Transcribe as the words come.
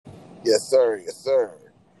Yes, sir. Yes, sir.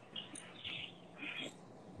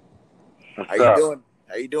 What's How you up? doing?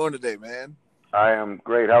 How you doing today, man? I am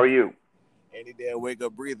great. How are you? Any day I wake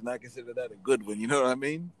up breathing, I consider that a good one. You know what I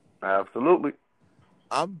mean? Absolutely.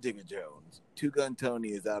 I'm Digger Jones. Two Gun Tony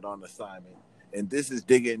is out on assignment, and this is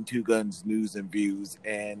Digger and Two Guns News and Views.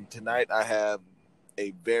 And tonight I have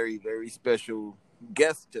a very, very special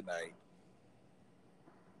guest tonight.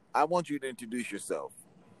 I want you to introduce yourself.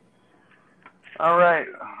 All right.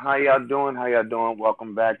 How y'all doing? How y'all doing?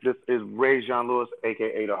 Welcome back. This is Ray Jean Lewis,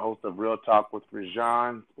 aka the host of Real Talk with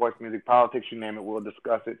Rajon. Sports, music, politics, you name it, we'll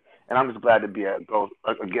discuss it. And I'm just glad to be a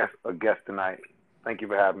guest tonight. Thank you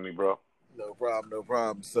for having me, bro. No problem, no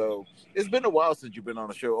problem. So it's been a while since you've been on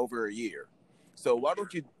the show, over a year. So why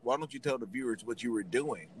don't you tell the viewers what you were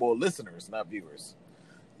doing? Well, listeners, not viewers.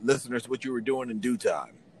 Listeners, what you were doing in due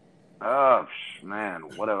time. Man,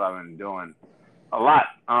 what have I been doing? A lot.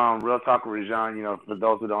 Real Talk with Rajon, for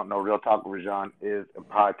those who don't know, Real Talk with Rajon is a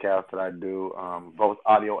podcast that I do, both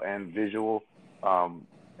audio and visual. Um,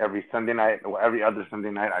 every Sunday night, or every other Sunday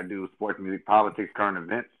night, I do sports, music, politics, current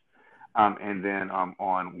events. And then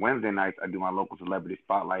on Wednesday nights, I do my local celebrity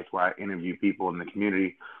spotlights where I interview people in the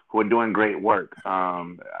community who are doing great work.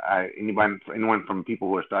 Anyone from people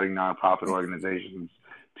who are starting nonprofit organizations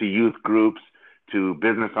to youth groups to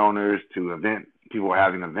business owners to event people who are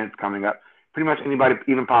having events coming up. Pretty much anybody,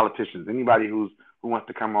 even politicians, anybody who wants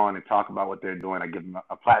to come on and talk about what they're doing, I give them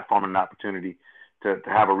a platform and an opportunity to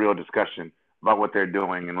have a real discussion about what they're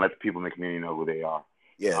doing and let the people in the community know who they are.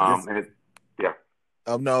 Yeah, this. Yeah.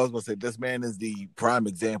 No, I was gonna say this man is the prime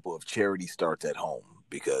example of charity starts at home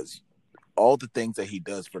because all the things that he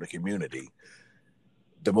does for the community,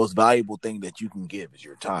 the most valuable thing that you can give is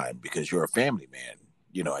your time because you're a family man.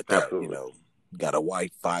 At that, Absolutely. got a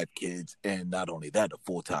wife, 5 kids, and not only that, a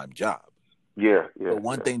full-time job. Yeah. But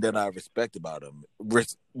one thing that I respect about him,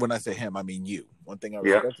 when I say him, I mean you. One thing I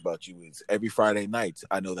Yeah. respect about you is every Friday nights,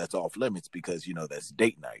 I know that's off limits because, that's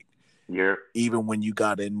date night. Yeah. Even when you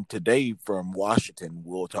got in today from Washington,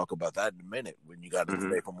 we'll talk about that in a minute. When you got in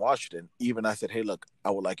today from Washington, even I said, hey, look,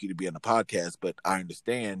 I would like you to be on the podcast, but I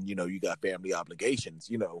understand, you got family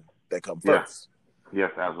obligations, that come first.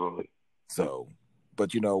 Yes, absolutely. So,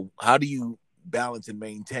 but, how do you balance and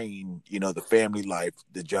maintain, the family life,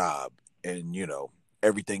 the job, and,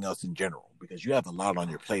 everything else in general? Because you have a lot on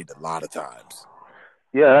your plate a lot of times.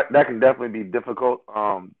 Yeah, that can definitely be difficult.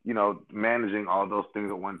 Managing all those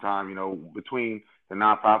things at one time. Between the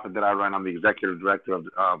nonprofit that I run, I'm the executive director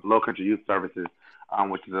of Low Country Youth Services,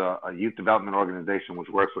 which is a youth development organization which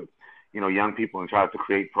works with young people and tries to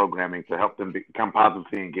create programming to help them become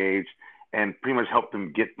positively engaged and pretty much help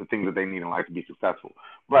them get the things that they need in life to be successful.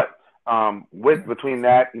 But with between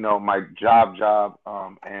that, my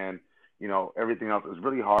and everything else, it's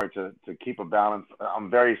really hard to keep a balance. I'm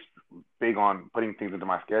very big on putting things into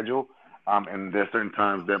my schedule, and there's certain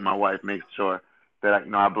times that my wife makes sure that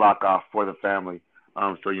I block off for the family.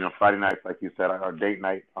 So Friday nights, like you said, are date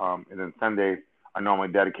night, and then Sundays are normally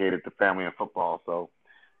dedicated to family and football. So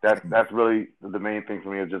that's really the main thing for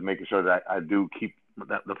me, is just making sure that I do keep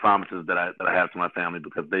the promises that I have to my family,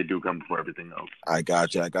 because they do come before everything else. I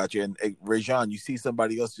got you. And hey, Rajon, you see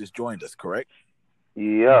somebody else just joined us, correct?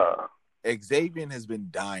 Yeah. Xavier has been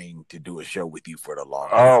dying to do a show with you for the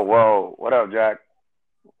longest. Oh, whoa. What up, Jack?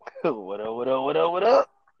 What up, what up, what up, what up?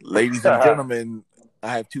 Ladies and gentlemen, I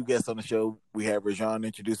have two guests on the show. We have Rajon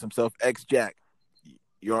introduce himself. Jack,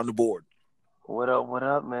 you're on the board. What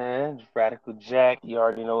up, man? Radical Jack. You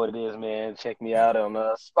already know what it is, man. Check me out on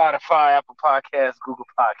Spotify, Apple Podcasts, Google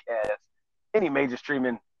Podcasts, any major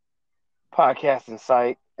streaming podcasting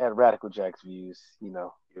site at Radical Jack's Views.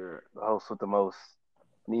 The host with the most,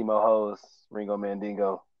 Nemo host, Ringo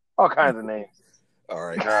Mandingo, all kinds of names. All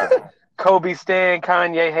right. Kobe Stan,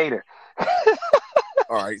 Kanye hater.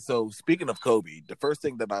 All right. So speaking of Kobe, the first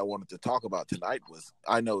thing that I wanted to talk about tonight was,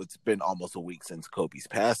 I know it's been almost a week since Kobe's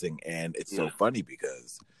passing, and it's so funny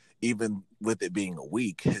because even with it being a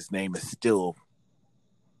week, his name is still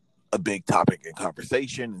a big topic in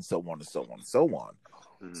conversation, and so on and so on and so on.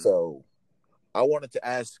 Mm-hmm. So I wanted to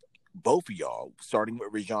ask both of y'all, starting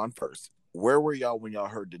with Rajon first, where were y'all when y'all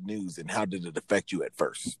heard the news, and how did it affect you at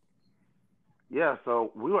first? Yeah,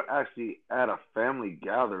 so we were actually at a family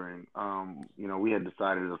gathering. We had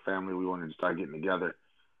decided as a family we wanted to start getting together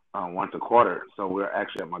once a quarter. So we were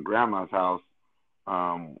actually at my grandma's house,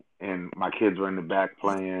 and my kids were in the back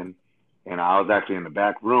playing, and I was actually in the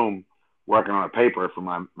back room working on a paper for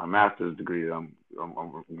my master's degree that I'm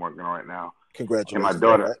working on right now. Congratulations. And my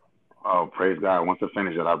daughter, oh, praise God. Once I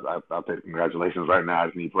finish it, I'll take congratulations right now. I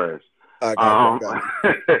just need prayers. I got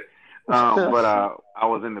you. But I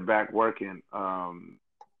was in the back working,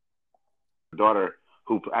 daughter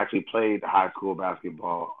who actually played high school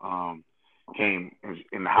basketball came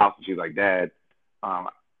in the house and she's like, Dad,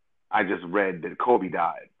 I just read that Kobe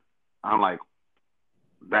died. I'm like,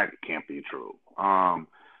 that can't be true.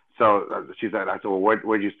 So she said, I said, well,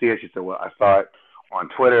 where'd you see it? She said, well, I saw it on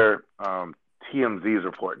Twitter. TMZ is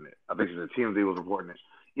reporting it. I think she said TMZ was reporting it.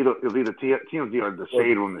 It was either TMZ or the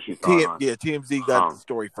Shade Room that she saw it on. Yeah, TMZ got the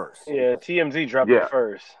story first. Yeah, TMZ dropped it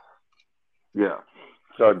first. Yeah.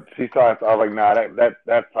 So she saw it. So I was like, nah,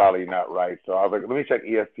 that's probably not right. So I was like, let me check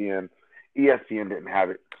ESPN. ESPN didn't have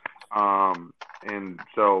it. And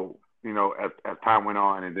so, as time went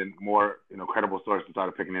on and then more, credible sources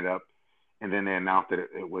started picking it up. And then they announced that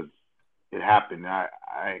it happened.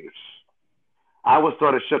 I was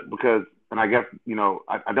sort of shook because, and I guess,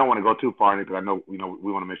 I don't want to go too far in it because I know, we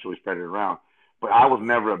want to make sure we spread it around. But I was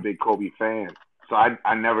never a big Kobe fan. So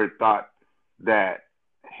I never thought that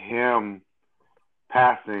him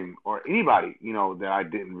passing or anybody, that I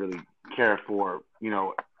didn't really care for,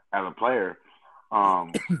 as a player,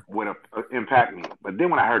 would impact me. But then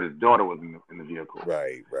when I heard his daughter was in the vehicle.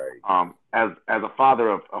 Right. As a father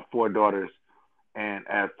of 4 daughters and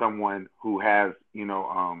as someone who has,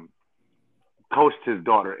 coached his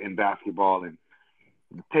daughter in basketball and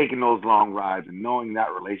taking those long rides and knowing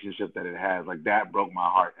that relationship that it has, like that broke my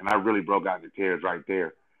heart. And I really broke out into tears right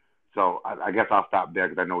there. So I guess I'll stop there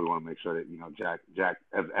because I know we want to make sure that, Jack,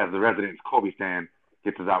 as the resident Kobe fan,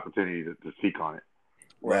 gets his opportunity to speak on it.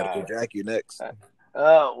 Radical Jack, you next.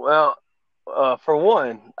 Well, for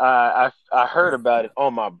one, I heard about it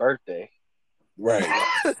on my birthday. Right.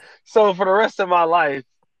 So for the rest of my life,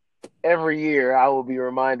 every year I will be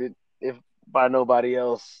reminded, if by nobody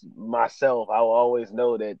else, myself, I will always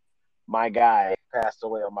know that my guy passed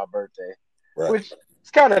away on my birthday, which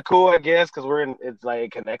is kind of cool, I guess, because it's like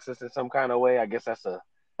it connects us in some kind of way. I guess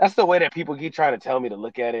that's the way that people keep trying to tell me to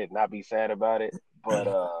look at it and not be sad about it. But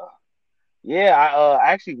yeah,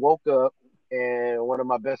 I actually woke up and one of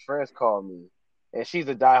my best friends called me, and she's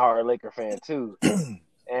a diehard Laker fan too.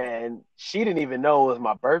 And she didn't even know it was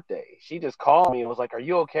my birthday. She just called me and was like, "Are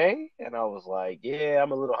you okay?" And I was like, "Yeah,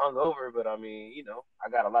 I'm a little hungover, but I mean, I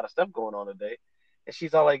got a lot of stuff going on today." And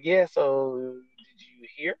she's all like, "Yeah, so did you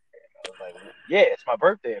hear?" And I was like, "Yeah, it's my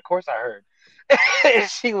birthday. Of course I heard." And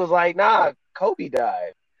she was like, "Nah, Kobe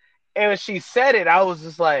died." And when she said it, I was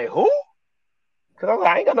just like, "Who?" Because I was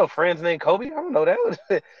like, I ain't got no friends named Kobe. I don't know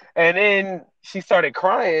that. And then she started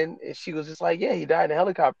crying, and she was just like, "Yeah, he died in a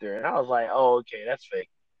helicopter." And I was like, "Oh, okay, that's fake."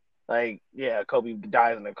 Like, yeah, Kobe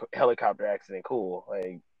dies in a helicopter accident. Cool.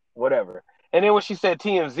 Like, whatever. And then when she said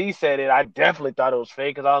TMZ said it, I definitely thought it was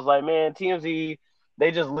fake because I was like, man, TMZ,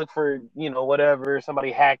 they just look for, whatever.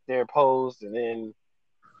 Somebody hacked their post, and then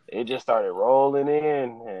it just started rolling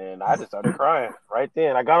in, and I just started crying right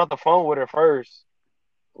then. I got off the phone with her first,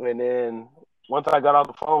 and then once I got off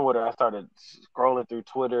the phone with her, I started scrolling through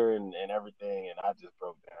Twitter and everything, and I just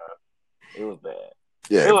broke down. It was bad.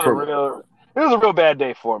 Yeah, it was a real bad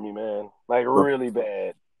day for me, man. Like, really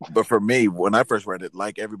bad. But for me, when I first read it,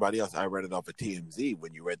 like everybody else, I read it off of TMZ.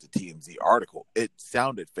 When you read the TMZ article, it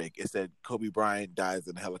sounded fake. It said Kobe Bryant dies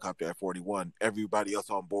in a helicopter at 41. Everybody else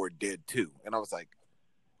on board did too. And I was like,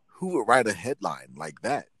 who would write a headline like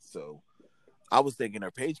that? So I was thinking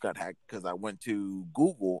her page got hacked because I went to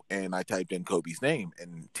Google and I typed in Kobe's name,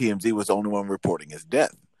 and TMZ was the only one reporting his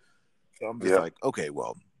death. So I'm just like, okay,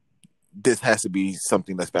 well, this has to be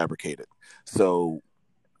something that's fabricated. So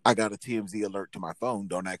I got a TMZ alert to my phone.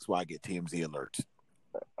 Don't ask why I get TMZ alerts.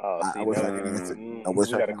 I wish I could answer. I wish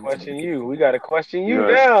we I gotta could question answer. you. We gotta question you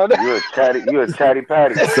down. You're a chatty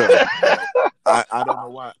patty. So, I don't know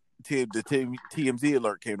why the TMZ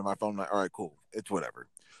alert came to my phone. I'm like, all right, cool. It's whatever.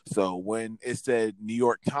 So when it said New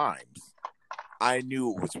York Times, I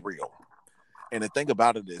knew it was real. And the thing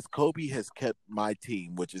about it is, Kobe has kept my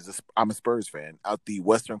team, I'm a Spurs fan, out the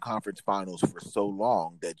Western Conference Finals for so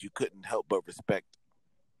long that you couldn't help but respect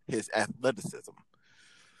his athleticism.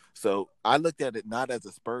 So I looked at it not as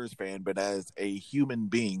a Spurs fan, but as a human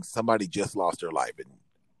being. Somebody just lost their life. And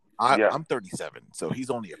I'm 37, so he's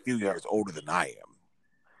only a few years older than I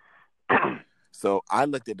am. So I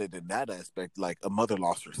looked at it in that aspect, like a mother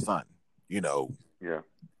lost her son,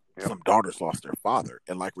 Some daughters lost their father.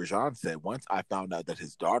 And like Rajan said, once I found out that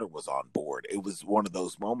his daughter was on board, it was one of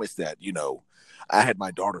those moments that, I had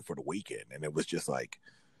my daughter for the weekend, and it was just like,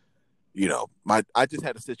 I just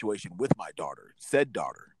had a situation with my said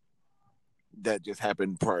daughter, that just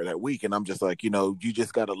happened prior to that week. And I'm just like, you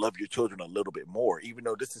just got to love your children a little bit more, even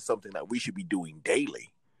though this is something that we should be doing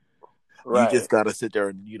daily. Right. You just got to sit there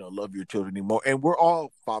and, love your children more. And we're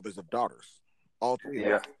all fathers of daughters, all three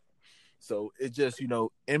of us. So it just,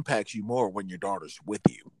 impacts you more when your daughter's with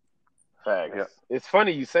you. Facts. Yeah. It's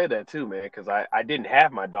funny you say that too, man, because I didn't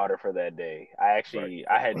have my daughter for that day. Right.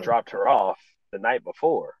 I had dropped her off the night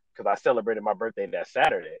before because I celebrated my birthday that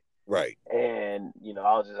Saturday. Right. And,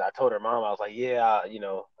 I told her mom, I was like, yeah,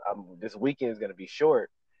 this weekend is going to be short.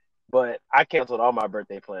 But I canceled all my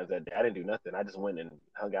birthday plans that day. I didn't do nothing. I just went and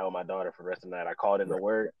hung out with my daughter for the rest of the night. I called in to Right.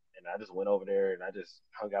 work and I just went over there and I just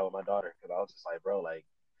hung out with my daughter because I was just like, bro, like,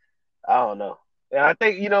 I don't know. And I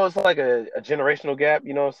think, it's like a generational gap,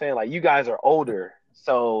 you know what I'm saying? Like, you guys are older.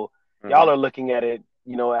 So y'all Mm-hmm. are looking at it,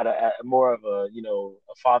 at more of a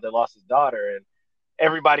father lost his daughter. And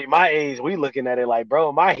everybody my age, we looking at it like,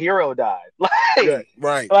 bro, my hero died. Yeah. Like,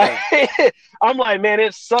 Right. like Right. I'm like, man,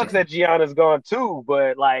 it sucks that Gianna's gone too,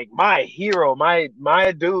 but like my hero, my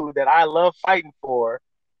dude that I love fighting for,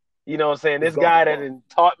 you know what I'm saying? It's This gone. guy that done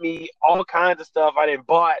taught me all kinds of stuff. I done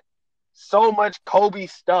bought so much Kobe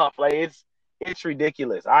stuff. Like it's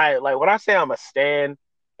ridiculous. I like when I say I'm a stan,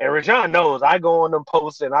 and Rajon knows I go on them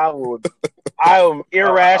posts and I am I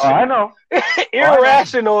irrational know.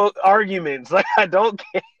 irrational arguments. Like I don't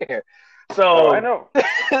care. Oh, I So know.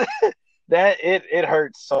 that it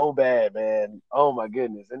hurts so bad, man. Oh my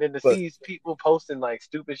goodness. And then to But see people posting like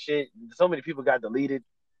stupid shit, so many people got deleted.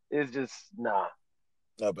 It's just nah.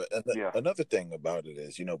 no, but Yeah. another thing about it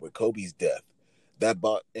is, with Kobe's death, that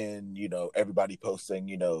brought in, everybody posting,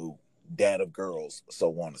 dad of girls, so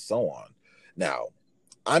on and so on. Now,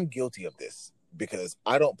 I'm guilty of this because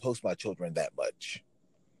I don't post my children that much.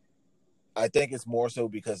 I think it's more so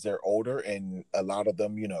because they're older and a lot of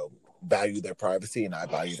them, value their privacy, and I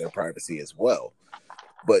value their privacy as well.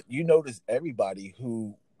 But you notice everybody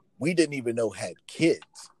who we didn't even know had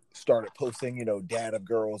kids started posting, dad of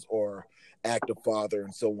girls or active father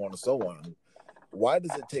and so on and so on. Why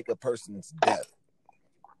does it take a person's death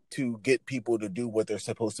to get people to do what they're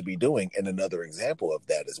supposed to be doing? And another example of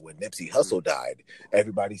that is when Nipsey Hussle died.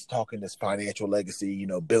 Everybody's talking this financial legacy,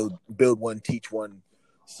 build one, teach one,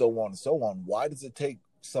 so on and so on. Why does it take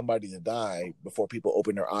somebody to die before people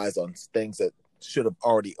open their eyes on things that should have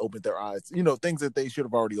already opened their eyes, things that they should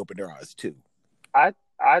have already opened their eyes to?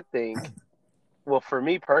 I think, well, for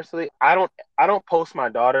me personally, I don't post my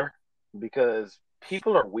daughter because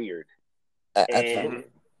people are weird. Absolutely.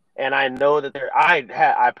 And I know that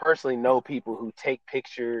I personally know people who take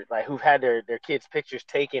pictures, like who've had their kids' pictures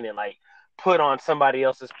taken and like put on somebody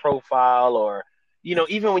else's profile, or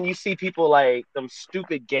even when you see people like them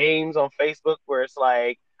stupid games on Facebook where it's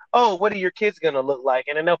like, oh, what are your kids gonna look like,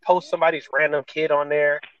 and then they'll post somebody's random kid on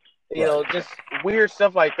there, Right. just weird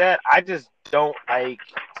stuff like that. I just don't like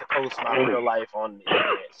to post my real life on the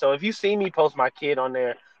internet. So if you see me post my kid on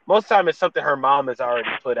there, most of the time it's something her mom has already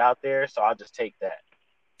put out there, so I'll just take that.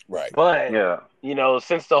 Right. But Yeah.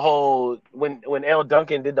 since the whole when L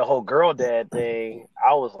Duncan did the whole girl dad thing,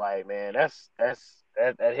 I was like, man,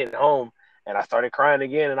 that hit home, and I started crying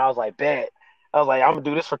again, and I was like, bet. I was like, I'm gonna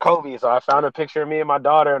do this for Kobe, so I found a picture of me and my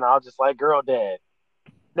daughter, and I was just like, girl dad.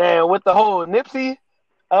 Then with the whole Nipsey,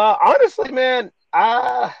 honestly, man,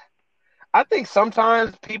 I think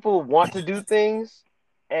sometimes people want to do things,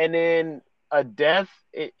 and then a death,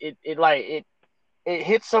 it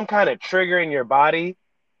hits some kind of trigger in your body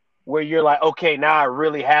where you're like, okay, now I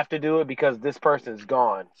really have to do it because this person's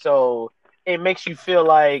gone. So it makes you feel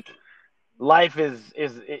like life is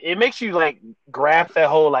it makes you like grasp that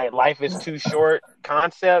whole like life is too short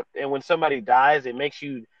concept. And when somebody dies, it makes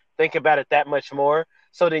you think about it that much more.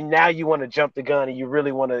 So then now you want to jump the gun and you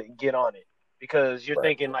really want to get on it because you're Right.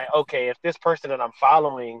 thinking like, okay, if this person that I'm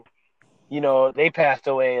following, they passed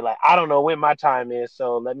away, like I don't know when my time is,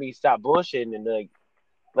 so let me stop bullshitting and like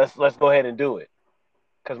let's go ahead and do it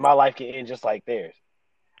because my life can end just like theirs.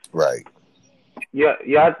 Right. Yeah,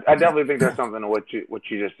 yeah, I definitely think there's something to what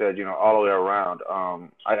you just said, all the way around.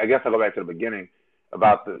 I guess I'll go back to the beginning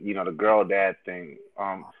about the girl dad thing.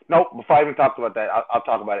 No, before I even talk about that, I'll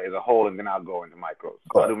talk about it as a whole, and then I'll go into micros.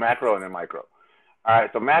 So I'll do macro and then micro. All right,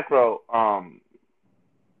 so macro,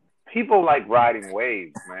 people like riding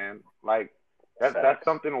waves, man. Like that's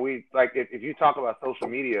something we like. If you talk about social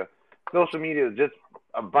media is just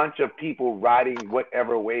a bunch of people riding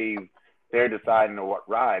whatever wave they're deciding to what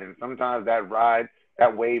ride, and sometimes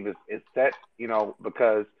that wave is set,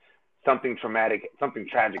 because something traumatic, something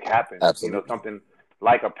tragic happened, Absolutely. something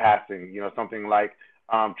like a passing, something like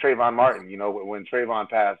Trayvon Martin, when Trayvon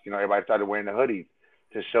passed, everybody started wearing the hoodies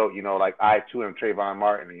to show, like I too am Trayvon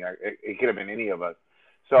Martin. It could have been any of us.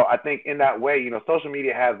 So I think in that way, social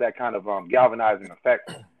media has that kind of galvanizing effect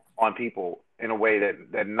on people in a way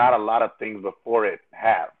that not a lot of things before it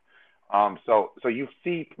have. So you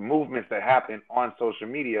see movements that happen on social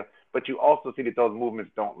media, but you also see that those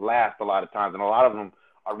movements don't last a lot of times, and a lot of them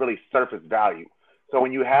are really surface value. So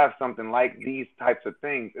when you have something like these types of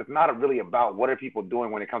things, it's not really about what are people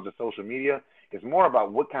doing when it comes to social media. It's more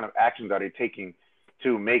about what kind of actions are they taking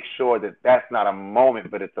to make sure that that's not a moment,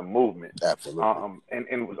 but it's a movement. Absolutely.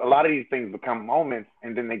 And a lot of these things become moments,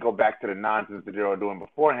 and then they go back to the nonsense that they were doing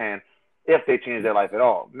beforehand, if they change their life at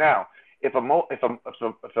all. Now, if a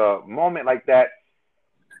moment like that,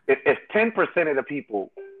 if 10% of the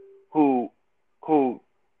people who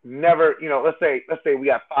never, let's say we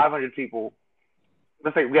have 500 people,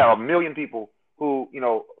 let's say we have 1 million people who,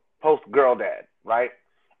 post girl dad, right?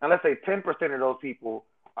 And let's say 10% of those people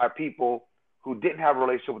are people who didn't have a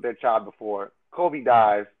relationship with their child before. Kobe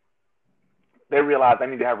dies. They realize I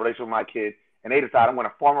need to have a relationship with my kid, and they decide I'm going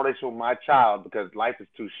to form a relationship with my child because life is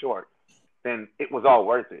too short. Then it was all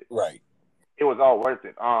worth it. Right. It was all worth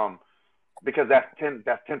it. Because that's 10%.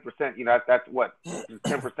 That's what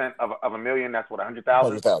 10% of 1 million. That's what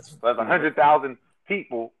 100,000. So that's 100,000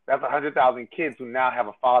 people. That's 100,000 kids who now have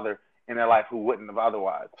a father in their life who wouldn't have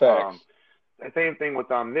otherwise. The same thing with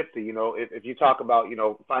Nipsey. If you talk about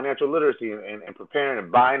financial literacy and preparing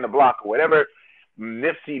and buying the block or whatever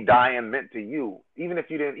Nipsey dying meant to you, even if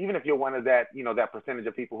you're one of that that percentage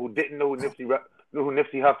of people who didn't know who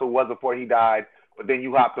Nipsey Hussle was before he died, but then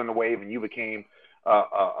you hopped on the wave and you became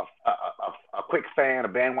a quick fan, a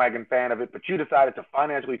bandwagon fan of it, but you decided to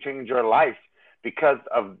financially change your life because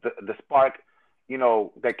of the spark,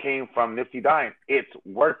 that came from Nipsey dying. It's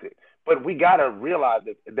worth it. But we gotta realize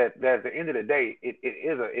that at the end of the day, it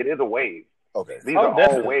is a wave. Okay. These are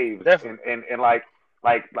all waves, and like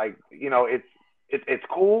it's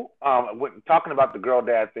cool. When talking about the girl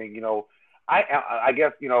dad thing, I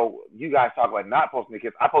guess you guys talk about not posting the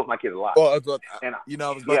kids. I post my kids a lot. Well, I was about to say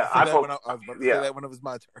that when it was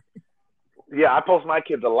my turn. Yeah, I post my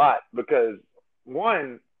kids a lot because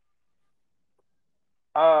one,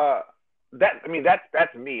 that's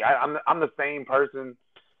me. I'm the same person.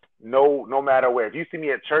 No matter where. If you see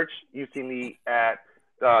me at church, you see me at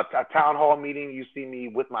a town hall meeting, you see me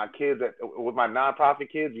with my kids, with my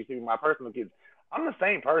nonprofit kids, you see me with my personal kids. I'm the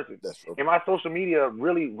same person. And my social media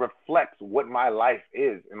really reflects what my life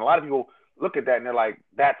is. And a lot of people look at that and they're like,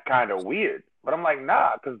 that's kind of weird. But I'm like,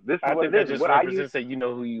 nah, because this is what it is. Just represents that you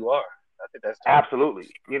know who you are. I think that's true. Absolutely.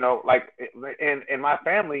 And my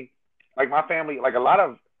family, like a lot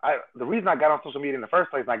of, the reason I got on social media in the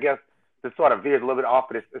first place, and I guess this sort of veers a little bit off,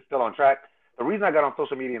 but it's still on track. The reason I got on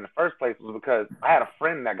social media in the first place was because I had a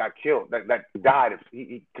friend that got killed, that died.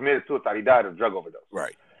 He committed suicide. He died of drug overdose.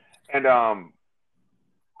 Right. And I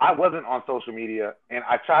wasn't on social media, and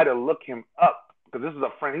I tried to look him up because this is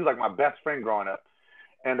a friend. He was like my best friend growing up.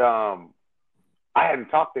 And I hadn't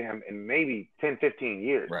talked to him in maybe 10, 15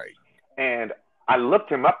 years. Right. And I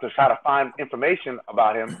looked him up to try to find information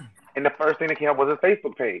about him, and the first thing that came up was his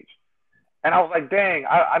Facebook page. And I was like, dang,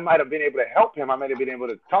 I might have been able to help him. I might have been able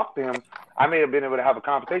to talk to him. I may have been able to have a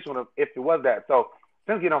conversation with him if it was that. So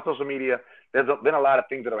since getting on social media, there's been a lot of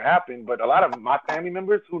things that have happened, but a lot of my family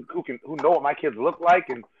members who know what my kids look like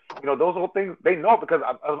and those whole things, they know because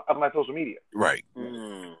of my social media. Right. You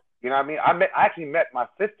know what I mean? I actually met my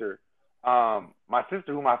sister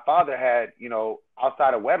who my father had,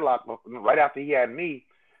 outside of wedlock right after he had me.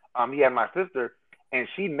 He had my sister, and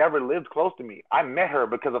she never lived close to me. I met her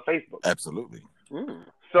because of Facebook. Absolutely.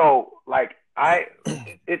 So like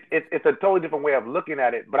it's a totally different way of looking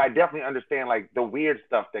at it, but I definitely understand like the weird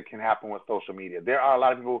stuff that can happen with social media. There are a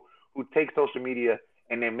lot of people who take social media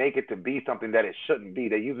and they make it to be something that it shouldn't be.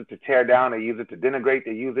 They use it to tear down, they use it to denigrate,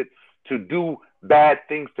 they use it to do bad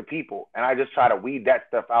things to people. And I just try to weed that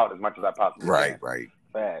stuff out as much as I possibly can. Right.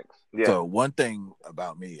 Facts. Yeah. So one thing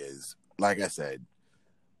about me is, like I said,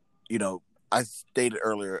 I stated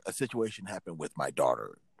earlier, a situation happened with my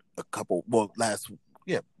daughter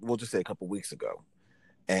we'll just say a couple weeks ago.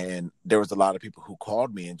 And there was a lot of people who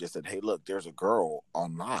called me and just said, hey, look, there's a girl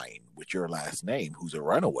online with your last name who's a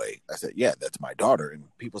runaway. I said, yeah, that's my daughter. And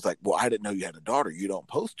people's like, well, I didn't know you had a daughter. You don't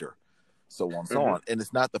post her. So on, so on. And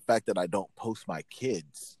it's not the fact that I don't post my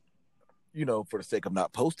kids, for the sake of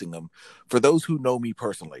not posting them. For those who know me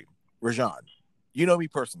personally, Rajan, you know me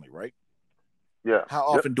personally, right? Yeah. How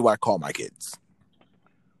often do I call my kids?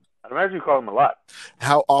 I imagine you call them a lot.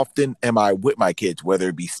 How often am I with my kids, whether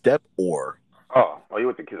it be step or... Oh, you're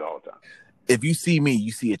with the kids all the time. If you see me,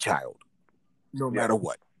 you see a child, no matter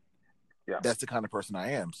what. Yeah. That's the kind of person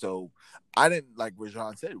I am. So I didn't, like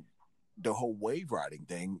Rajan said, the whole wave riding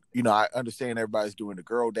thing. I understand everybody's doing the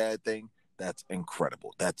girl dad thing. That's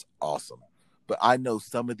incredible. That's awesome. But I know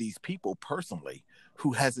some of these people personally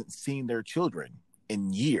who hasn't seen their children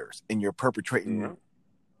in years, and you're perpetrating,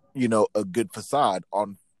 a good facade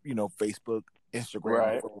on, Facebook,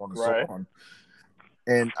 Instagram, so on and so on.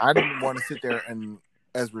 And I didn't want to sit there and,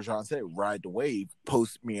 as Rajon said, ride the wave,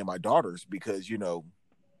 post me and my daughters because,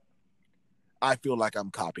 I feel like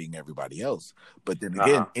I'm copying everybody else. But then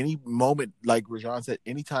again, any moment, like Rajon said,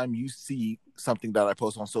 anytime you see something that I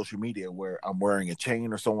post on social media where I'm wearing a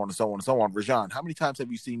chain or so on and so on and so on, Rajon, how many times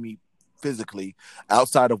have you seen me physically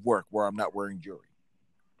outside of work where I'm not wearing jewelry?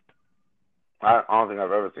 I don't think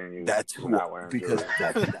I've ever seen you that's who, not wearing because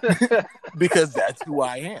jewelry. because that's who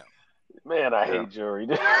I am. Man, I hate jewelry.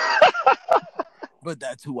 But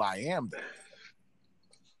that's who I am, though.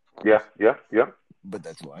 Yeah. But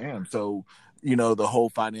that's who I am. So, the whole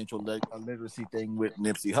financial literacy thing with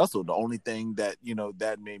Nipsey Hussle, the only thing that,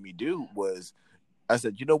 that made me do was I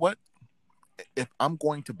said, you know what? If I'm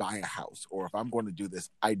going to buy a house or if I'm going to do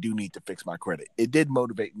this, I do need to fix my credit. It did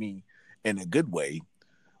motivate me in a good way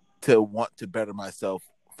to want to better myself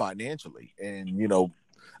financially. And,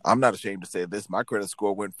 I'm not ashamed to say this. My credit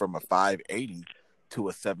score went from a 580 to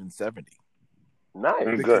a 770.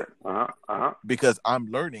 Nice. Good. Because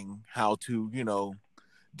I'm learning how to,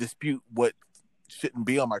 dispute what shouldn't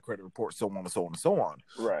be on my credit report, so on and so on and so on.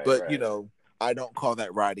 Right. But, I don't call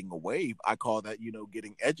that riding a wave. I call that,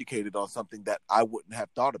 getting educated on something that I wouldn't have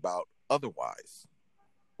thought about otherwise.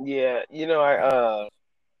 Yeah, I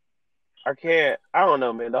don't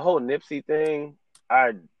know, man. The whole Nipsey thing,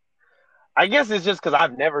 I guess it's just because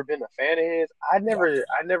I've never been a fan of his. I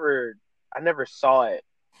never saw it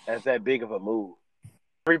as that big of a move.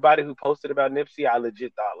 Everybody who posted about Nipsey, I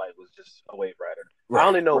legit thought was just a wave rider. Right. I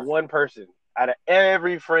only know one person out of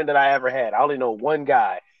every friend that I ever had. I only know one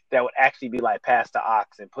guy that would actually be pass the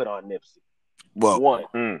ox and put on Nipsey. Well,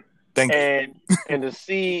 one. Thank you. And to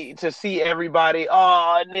see everybody,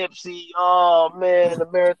 oh Nipsey, oh man, the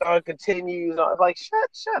marathon continues. Like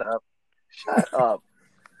shut up.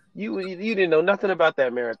 You didn't know nothing about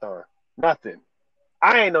that marathon. Nothing.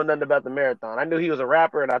 I ain't know nothing about the marathon. I knew he was a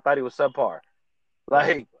rapper and I thought he was subpar.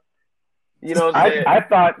 I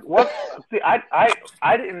thought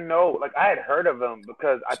I didn't know. I had heard of him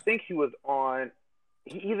because I think he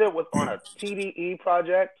either was on a TDE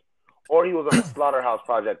project or he was on a Slaughterhouse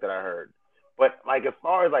project that I heard. But as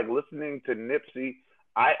far as listening to Nipsey,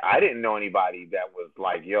 I didn't know anybody that was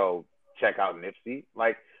yo, check out Nipsey.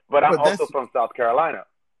 But I'm also from South Carolina.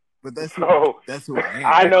 But that's who I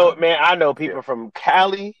am. I know people from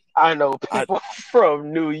Cali. I know people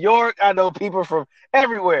from New York. I know people from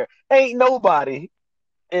everywhere. Ain't nobody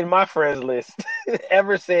in my friends list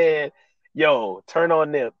ever said, yo, turn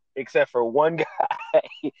on Nip, except for one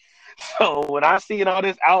guy. So when I seen all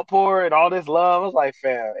this outpour and all this love, I was like,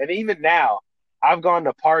 fam. And even now, I've gone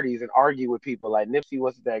to parties and argued with people Nipsey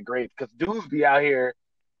wasn't that great because dudes be out here.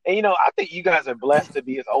 And, I think you guys are blessed to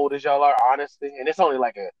be as old as y'all are, honestly. And it's only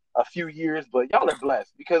a few years, but y'all are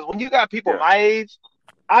blessed because when you got people my age,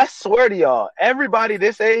 I swear to y'all, everybody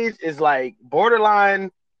this age is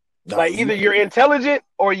borderline, either you're intelligent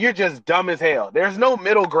or you're just dumb as hell. There's no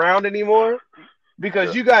middle ground anymore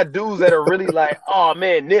because you got dudes that are really oh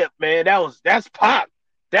man, Nip, man, that's pop.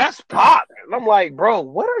 That's pop. And I'm like, bro,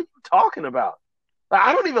 what are you talking about?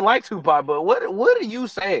 I don't even like Tupac, but what are you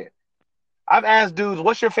saying? I've asked dudes,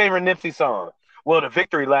 what's your favorite Nipsey song? Well, the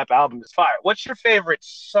Victory Lap album is fire. What's your favorite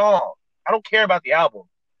song? I don't care about the album.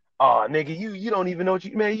 Oh, nigga, you don't even know what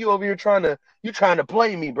you over here trying to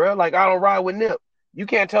play me, bro. I don't ride with Nip. You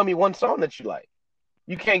can't tell me one song that you like.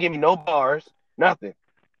 You can't give me no bars, nothing.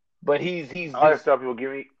 But he's. I always tell people,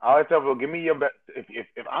 give me your best.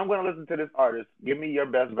 If I'm going to listen to this artist, give me your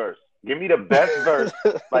best verse. Give me the best verse.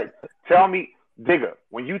 Tell me, Digga.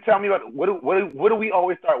 When you tell me what do we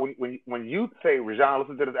always start when you say, Rajon,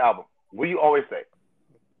 listen to this album? What do you always say?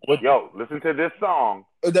 Yo, listen to this song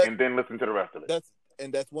and then listen to the rest of it.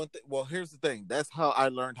 That's one thing. Well, here's the thing. That's how I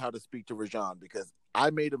learned how to speak to Rajon because I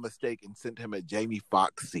made a mistake and sent him a Jamie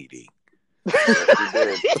Foxx CD.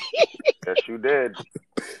 Yes, you did.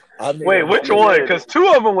 Wait, which one? Because two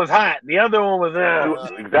of them was hot. The other one was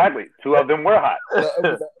exactly. Two of them were hot,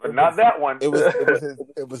 but not that one. It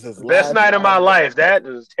was his best night of my life. That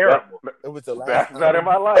was terrible. It was the last best night of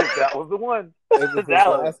my life. That was the one. It was the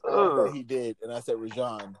last album that he did, and I said,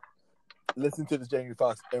 Rajon, listen to this Jamie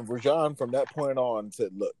Foxx. And Rajon, from that point on,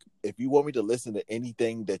 said, look, if you want me to listen to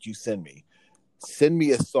anything that you send me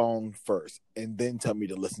a song first, and then tell me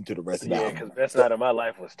to listen to the rest of the album. Yeah, because best night of my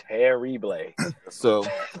life was terrible. So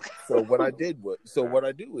what I do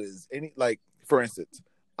is for instance,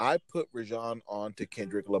 I put Rajon on to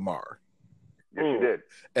Kendrick Lamar. Yes, you did.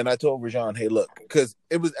 And I told Rajon, hey, look, because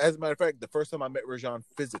it was, as a matter of fact, the first time I met Rajon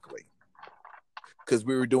physically, because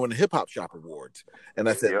we were doing the Hip Hop Shop Awards, and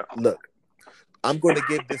I said, look, I'm going to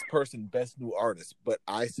give this person best new artist, but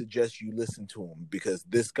I suggest you listen to him because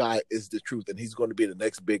this guy is the truth and he's going to be the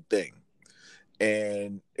next big thing.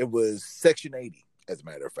 And it was Section 80, as a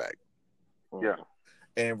matter of fact. Yeah.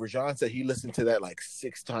 And Rajon said he listened to that like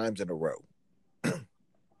 6 times in a row.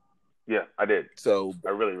 Yeah, I did. So I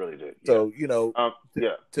really, really did. So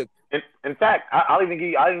In fact, I'll even give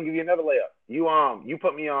you another layup. You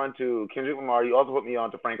put me on to Kendrick Lamar. You also put me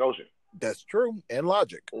on to Frank Ocean. That's true, and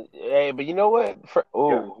Logic. Hey, but you know what?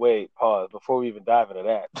 Wait, pause before we even dive into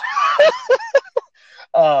that.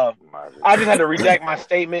 I just had to redact my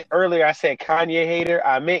statement earlier. I said Kanye hater.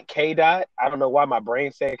 I meant K Dot. I don't know why my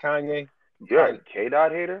brain said Kanye. You're a K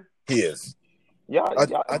Dot hater. He is.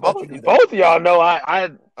 I both of y'all know I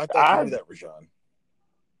thought you knew that, Rajon.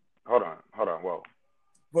 Hold on. Whoa.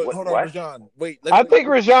 Hold on, Rajon. Wait. I think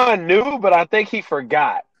Rajon knew, but I think he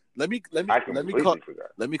forgot. Let me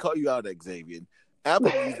call you out, Xavier.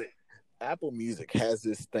 Apple Music has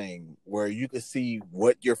this thing where you can see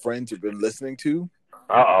what your friends have been listening to.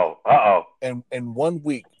 And in 1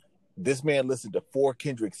 week, this man listened to 4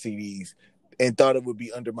 Kendrick CDs and thought it would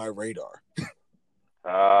be under my radar.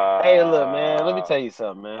 Hey, look, man. Let me tell you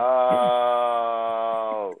something, man.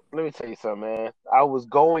 I was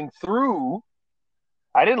going through.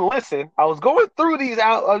 I didn't listen. I was going through these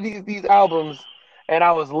albums, and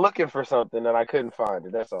I was looking for something, and I couldn't find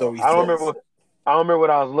it. That's all. So I don't remember what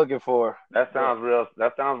I was looking for. That sounds real.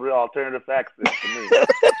 That sounds real alternative facts to me.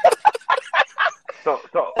 So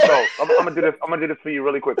I'm gonna do this. I'm gonna do this for you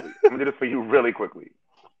really quickly.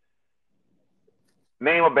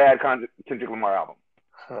 Name a bad Kendrick Lamar album.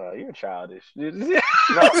 You're childish. No. Go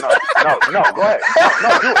ahead.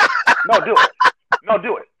 No,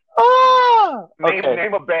 do it.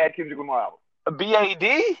 Name a bad Kendrick Lamar album. A BAD?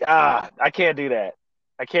 I can't do that.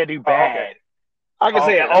 I can't do bad. Okay. I can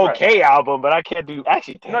say an okay album, but I can't do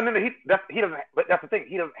actually. No. He doesn't. But that's the thing.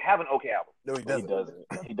 He doesn't have an okay album. No, he doesn't. He doesn't.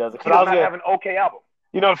 He does not have an okay album.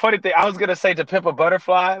 You know, the funny thing, I was gonna say To Pimp a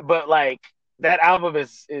Butterfly, but like that album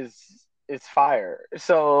is fire.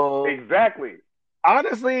 So exactly.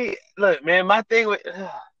 Honestly, look, man, my thing with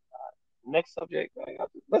next subject.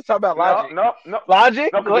 Let's talk about Logic. No.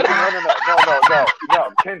 Logic? No.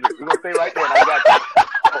 Kendrick, we're gonna stay right there. And I got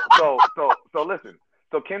you. So listen.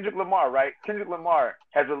 So Kendrick Lamar, right? Kendrick Lamar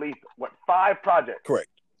has released 5 projects? Correct.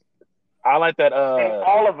 I like that. And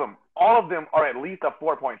all of them are at least a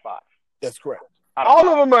 4.5. That's correct. All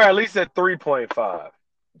of them are at least at 3.5.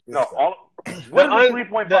 No, what is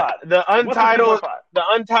 3.5? The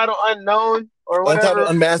Untitled Unknown or whatever. Untitled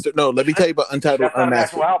Unmastered. No, let me tell you about Untitled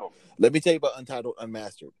Unmastered. Album. Let me tell you about Untitled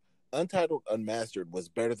Unmastered. Untitled Unmastered was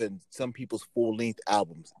better than some people's full-length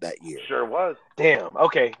albums that year. Sure was. Damn.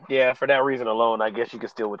 Okay. Yeah, for that reason alone, I guess you could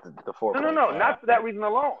still with the 4. No. Not for that reason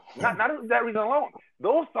alone. Not for that reason alone.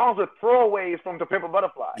 Those songs are throwaways from To Pimp a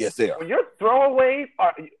Butterfly. Yes, they are. When your throwaways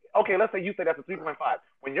are... Okay, let's say you say that's a 3.5.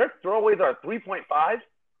 When your throwaways are 3.5...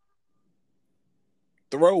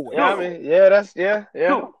 Throwaway. Yeah, I mean, yeah.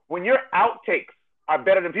 Dude, when your outtakes are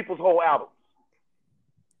better than people's whole albums.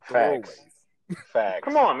 Facts.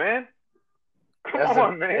 Come on, man. Come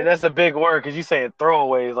on, man. And that's a big word because you saying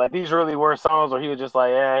throwaways. Like, these really were songs where he was just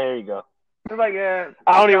like, yeah, here you go. It's like, yeah.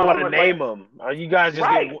 I don't even want to name them. You guys just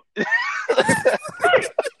right.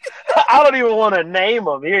 I don't even want to name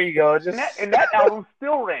them. Here you go. Just and that album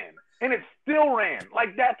still ran. And it still ran.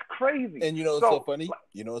 Like, that's crazy. And you know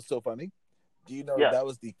what's so funny? Do you know that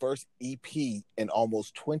was the first EP in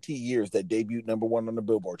almost 20 years that debuted #1 on the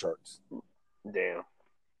Billboard charts? Damn.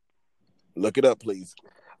 Look it up, please.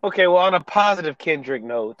 Okay, well, on a positive Kendrick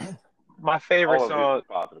note, my favorite song,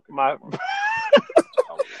 my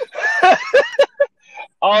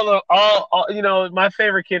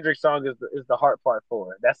favorite Kendrick song is the Heart Part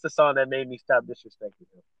 4. That's the song that made me stop disrespecting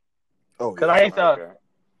him. Oh, because I thought.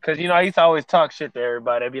 Because, I used to always talk shit to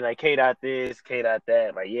everybody. I'd be like, K-Dot this, K-Dot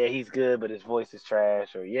that. Like, yeah, he's good, but his voice is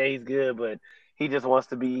trash. Or, yeah, he's good, but he just wants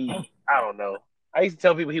to be, I don't know. I used to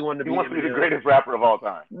tell people he wanted to be. He wants to be the greatest rapper of all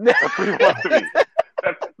time. That's what he wants to be.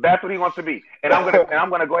 That's what he wants to be. And I'm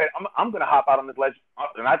gonna go ahead. I'm gonna hop out on this ledge.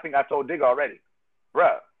 And I think I told Dig already.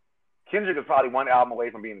 Bruh, Kendrick is probably one album away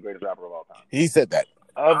from being the greatest rapper of all time. He said that.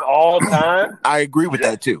 Of all time? I agree with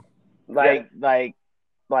that, too. Like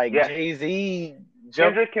Jay-Z...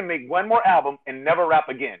 Kendrick can make one more album and never rap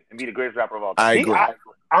again and be the greatest rapper of all time. I agree.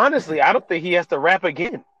 Honestly, I don't think he has to rap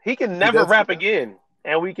again. He can never rap again,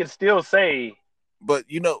 and we can still say. But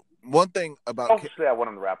one thing about I want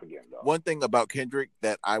him to rap again, though. One thing about Kendrick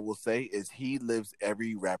that I will say is he lives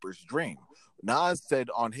every rapper's dream. Nas said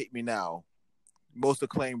on "Hate Me Now," most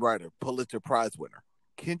acclaimed writer, Pulitzer Prize winner.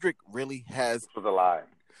 Kendrick really has. This was a lie.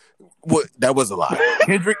 What? That was a lie.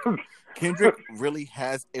 Kendrick really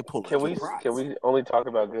has a Pulitzer Prize. Can we only talk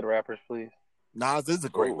about good rappers, please? Nas is a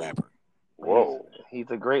great rapper. Whoa. He's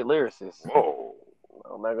a great lyricist. Whoa.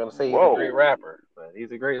 I'm not gonna say he's a great rapper, but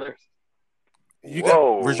he's a great lyricist. You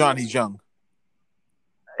got Rajon, he's young.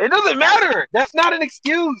 It doesn't matter. That's not an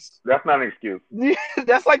excuse. That's not an excuse.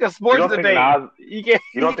 That's like a sports debate. You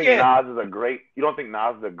don't think Nas is a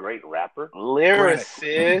great rapper?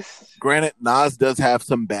 Lyricist. Granted, Nas does have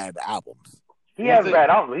some bad albums. He has bad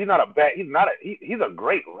albums. He's a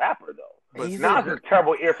great rapper though. But Nas is a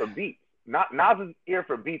terrible ear for beats. Nas's ear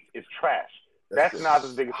for beats is trash. That's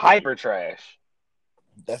Nas's biggest hyper trash.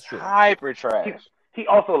 That's true. Hyper trash. He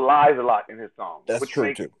also lies a lot in his songs. That's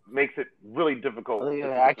true too. Makes it really difficult.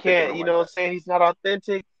 I can't, saying he's not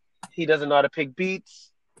authentic. He doesn't know how to pick beats.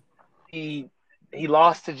 He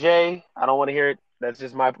lost to Jay. I don't want to hear it. That's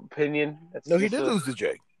just my opinion. He did lose to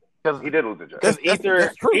Jay. He did lose to Jay. Because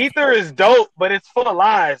Ether is dope, but it's full of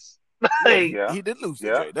lies. He did lose to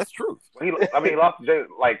Jay. That's true. He lost to Jay.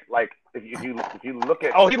 Like if you look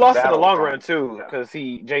at he lost in the long run too because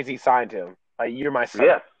Jay-Z signed him. Like, you're my son.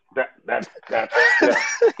 Yes. That's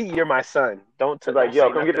You're my son. Don't like,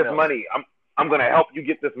 yo, come get this money. I'm gonna help you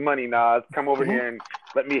get this money, Nas. Come over here and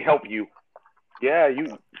let me help you. Yeah,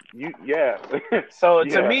 yeah. So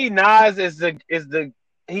to me, Nas is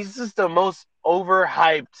he's just the most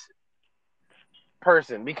overhyped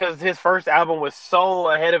person because his first album was so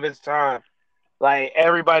ahead of his time. Like,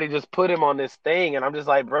 everybody just put him on this thing, and I'm just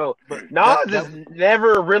like, bro, Nas has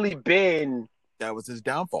never really been. That was his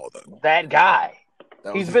downfall, though. That guy.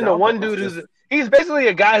 He's been the one dude he's basically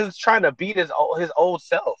a guy who's trying to beat his old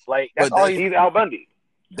self. Like, he's Al Bundy.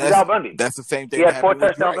 Al Bundy. That's the same thing. He had 4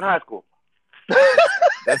 touchdowns in high school.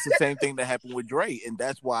 That's the same thing that happened with Dre, and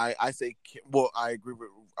that's why I say, I agree with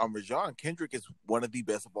Rajon. Kendrick is one of the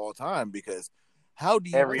best of all time because how do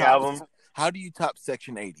you top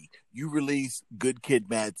Section 80? You release Good Kid,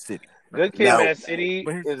 Mad City. Good Kid, Mad City.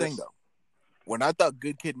 But here's the thing, though. When I thought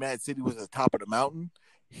Good Kid, Mad City was the top of the mountain,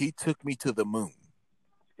 he took me to the moon.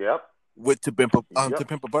 Yep. With To Pimp a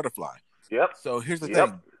Butterfly. Yep. So here's the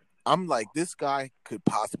thing. I'm like, this guy could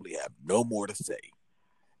possibly have no more to say.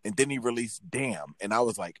 And then he released Damn, and I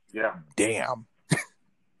was like, Damn.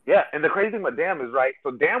 Yeah, and the crazy thing about Damn is, right,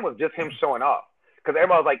 so Damn was just him showing off. Because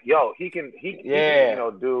everybody was like, yo, he can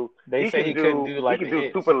do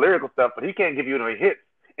super lyrical stuff, but he can't give you any hits.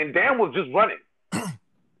 And Damn was just running.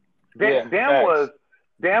 Damn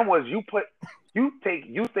was you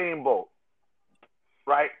take Usain Bolt,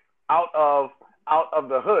 right, out of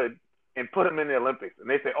the hood and put him in the Olympics, and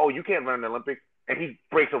they say, oh, you can't run in the Olympics, and he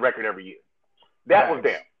breaks a record every year. That was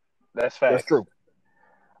Damn. That's fact. That's true.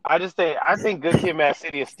 I think Good Kid, Mad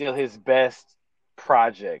City is still his best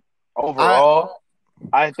project overall.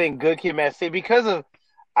 I think Good Kid, Mad City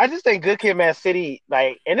I just think Good Kid, Mad City,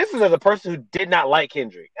 like, and this is as a person who did not like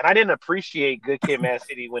Kendrick, and I didn't appreciate Good Kid, Mad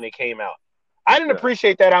City when it came out. I didn't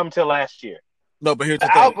appreciate that album until last year. No, but here's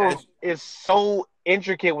the album is so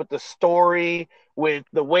intricate with the story, with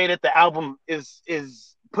the way that the album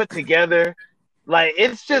is put together. Like,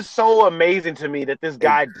 it's just so amazing to me that this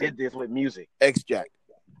guy did this with music. X-Jack,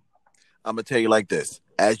 I'm going to tell you like this.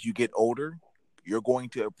 As you get older, you're going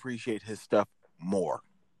to appreciate his stuff more.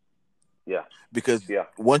 Yeah. Because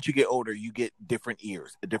once you get older, you get different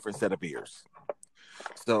ears, a different set of ears.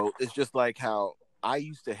 So it's just like how I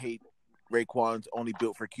used to hate Raekwon's Only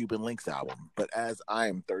Built for Cuban Links album. But as I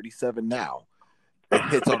am 37 now, it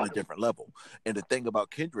hits on a different level. And the thing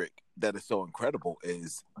about Kendrick that is so incredible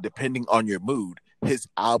is, depending on your mood, his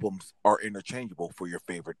albums are interchangeable for your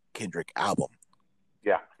favorite Kendrick album.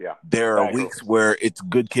 Yeah. There are weeks where it's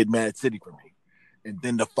Good Kid, Mad City for me. And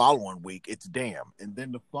then the following week, it's Damn. And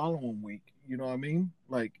then the following week, you know what I mean?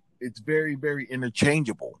 Like, it's very, very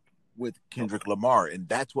interchangeable with Kendrick Lamar. And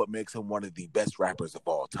that's what makes him one of the best rappers of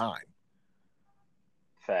all time.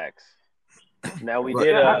 Facts. Now we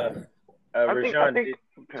did I think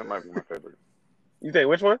Pimp might be my favorite. You think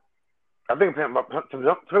which one? I think Pimp Butterfly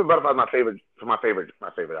is my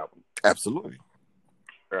favorite album. Absolutely.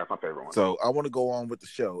 Yeah, that's my favorite one. So I want to go on with the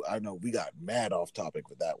show. I know we got mad off topic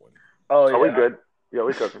with that one. Oh, yeah. Are we good? Yeah,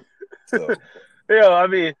 we cooking. So, I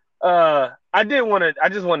mean, I just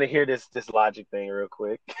want to hear this Logic thing real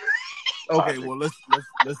quick. Okay, well let's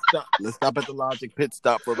stop. Let's stop at the Logic pit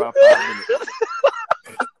stop for about 5 minutes.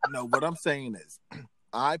 No, what I'm saying is,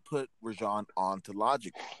 I put Rajon on to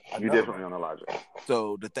Logic. You did put me on the Logic.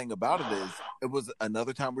 So the thing about it is, it was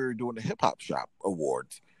another time we were doing the Hip Hop Shop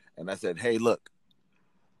Awards, and I said, "Hey, look,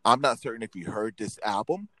 I'm not certain if you heard this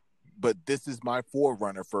album, but this is my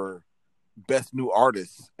forerunner for Best New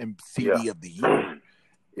Artist and CD of the Year."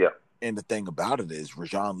 Yeah. And the thing about it is,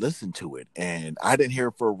 Rajon listened to it, and I didn't hear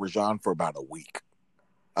from Rajon for about a week.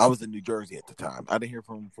 I was in New Jersey at the time. I didn't hear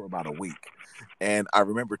from him for about a week, and I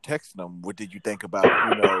remember texting him, "What did you think about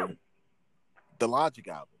the Logic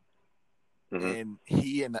album?" And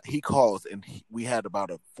he calls, and we had about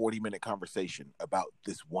a 40-minute conversation about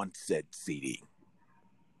this one said CD.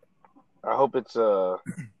 I hope it's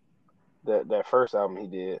that first album he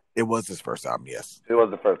did. It was his first album, yes. It was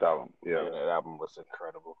the first album. Yeah, that album was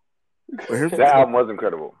incredible. That album was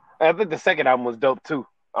incredible. I think the second album was dope too.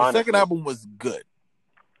 The second album was good,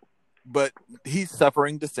 but he's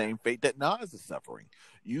suffering the same fate that Nas is suffering.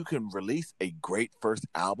 You can release a great first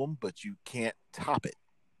album, but you can't top it.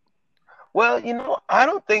 Well, I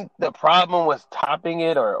don't think the problem was topping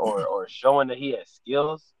it or showing that he has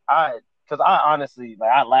skills. Because I honestly,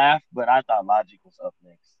 I laughed, but I thought Logic was up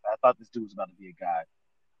next. I thought this dude was about to be a god.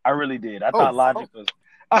 I really did. I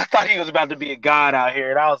thought he was about to be a god out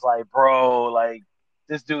here, and I was like, bro,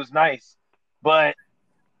 this dude's nice. But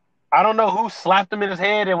I don't know who slapped him in his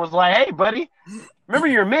head and was like, hey, buddy, remember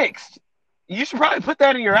you're mixed. You should probably put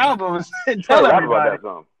that in your album and tell everybody.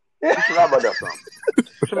 You should rap about that song.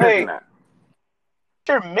 Hey,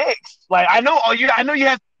 you're mixed. I know you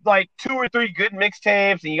have 2 or 3 good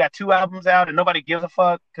mixtapes and you got 2 albums out and nobody gives a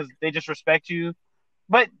fuck because they just respect you.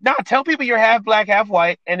 But tell people you're half black, half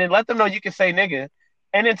white, and then let them know you can say nigga,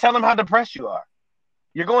 and then tell them how depressed you are.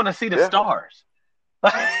 You're going to see the stars.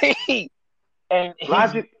 And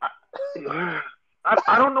Logic,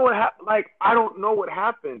 I don't know what I don't know what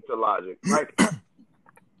happened to Logic.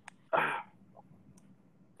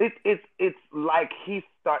 It's like he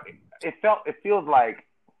started. It feels like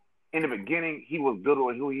in the beginning he was good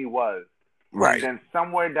with who he was, right? And then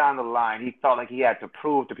somewhere down the line he felt like he had to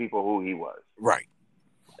prove to people who he was, right?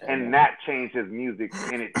 And that changed his music,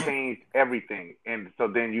 and it changed everything. And so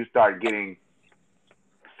then you start getting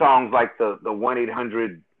songs like the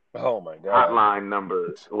 1-800 hotline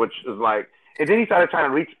number, which is and then he started trying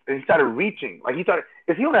to reach. And he started reaching.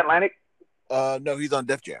 Is he on Atlantic? No, he's on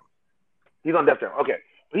Def Jam. He's on Def Jam. Okay,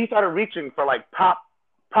 but he started reaching for pop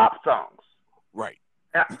songs. Right.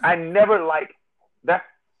 I never that.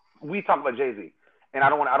 We talk about Jay-Z, and I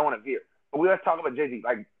don't want to veer, but we let's talk about Jay-Z.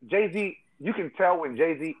 Jay-Z, you can tell when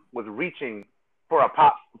Jay-Z was reaching for a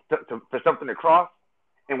pop for something to cross,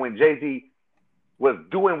 and when Jay-Z was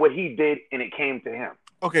doing what he did and it came to him.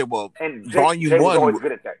 Okay, well, and Volume Jay 1 was always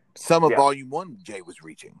good at that. Some of Volume 1, Jay was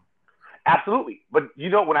reaching. Absolutely, but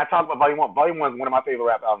when I talk about Volume 1 is one of my favorite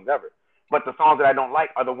rap albums ever. But the songs that I don't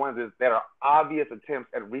like are the ones that are obvious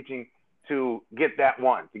attempts at reaching to get that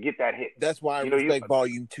one, to get that hit. That's why I respect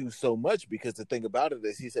Volume 2 so much, because the thing about it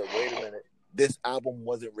is he said, wait a minute, this album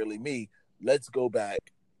wasn't really me. Let's go back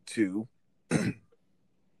to, the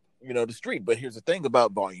street. But here's the thing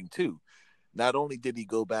about Volume 2. Not only did he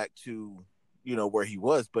go back to, where he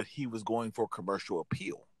was, but he was going for commercial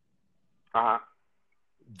appeal. Uh-huh.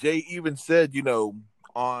 Jay even said,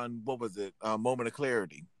 on, what was it, Moment of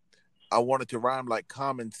Clarity, I wanted to rhyme like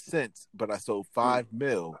common sense, but I sold 5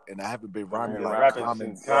 mil, and I haven't been rhyming like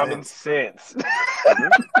common sense.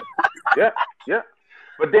 Yeah.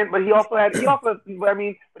 But he also had, but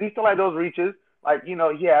he still had those reaches.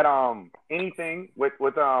 He had Anything with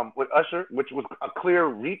Usher, which was a clear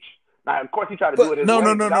reach. Now, of course, he tried to do it his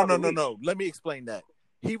way. No. Let me explain that.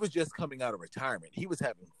 He was just coming out of retirement. He was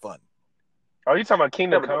having fun. Are you talking about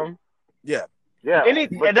Kingdom Come? Yeah. Yeah.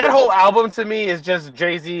 That whole album to me is just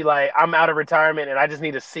Jay-Z, I'm out of retirement and I just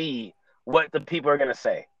need to see what the people are going to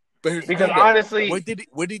say. Because honestly, what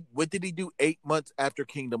did he do 8 months after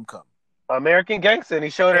Kingdom Come? American Gangster, and he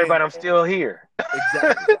showed everybody I'm still here.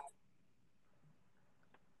 Exactly.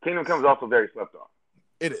 Kingdom Come is also very slept on.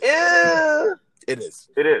 It is. It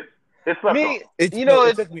is. It's slept on.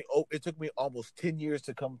 It took me almost 10 years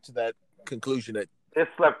to come to that conclusion that it's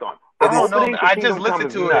slept on. I don't know. I just listened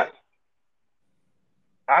to it.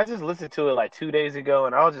 I just listened to it 2 days ago,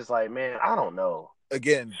 and I was just like, man, I don't know.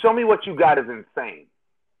 Again, Show Me What You Got is insane.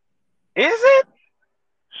 Is it?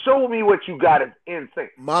 Show Me What You Got is insane.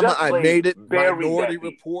 Mama, I Made It. Minority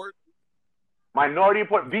Report.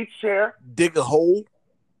 Beach Chair. Dig a Hole.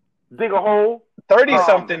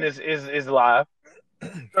 30-something is live.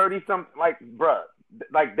 30-something, bruh.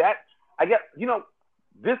 That, I guess,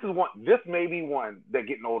 this may be one that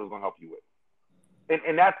getting older is going to help you with.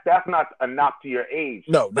 And that's not a knock to your age.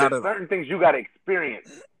 No, not at all. Certain things you got to experience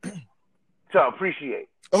to appreciate.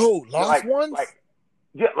 Oh, Lost Ones?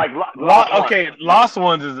 Lost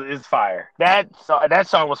Ones is fire. That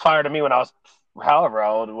song was fire to me when I was however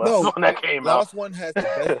old it was when that came out.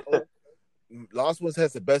 Lost Ones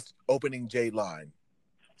has the best opening J line.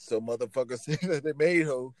 So motherfuckers say that they made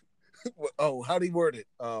ho. Oh, how do you word it?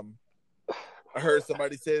 I heard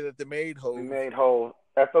somebody say that they made We Hove. made Hove.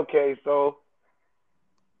 That's okay. So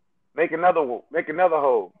make another Hove.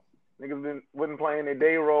 Niggas wasn't playing their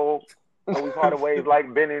day role. So we parted ways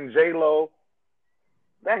like Ben and J Lo.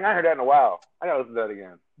 Dang, I heard that in a while. I gotta listen to that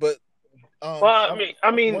again. But well,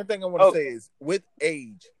 I mean, one thing I want to say is, with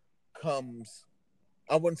age comes,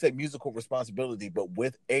 I wouldn't say musical responsibility, but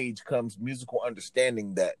with age comes musical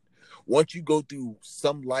understanding that once you go through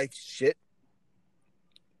some life shit,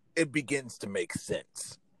 it begins to make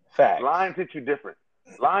sense. Fact. Lines hit you different.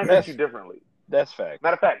 Lines hit you differently. That's fact.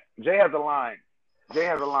 Matter of fact, Jay has a line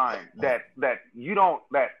that you don't,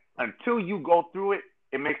 that until you go through it,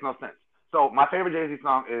 it makes no sense. So my favorite Jay-Z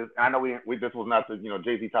song is, and I know we this was not the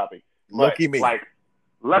Jay-Z topic. Lucky Me. Like,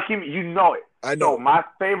 Lucky Me, you know it. I know. So my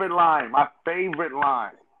favorite line,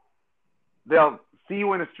 they'll see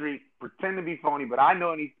you in the street, pretend to be phony, but I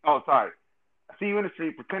know any, I see you in the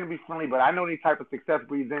street, pretend to be friendly, but I know any type of success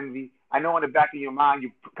breeds envy. I know in the back of your mind,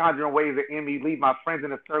 you conjuring ways of envy, leave my friends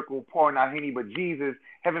in a circle, pouring out Henny, but Jesus,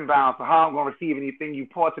 heaven bound, so how I'm going to receive anything you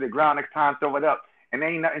pour to the ground next time, throw it up. And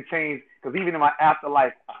ain't nothing changed, because even in my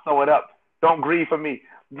afterlife, I throw it up. Don't grieve for me.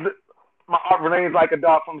 My heart remains like a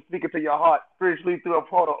dog from speaking to your heart, spiritually through a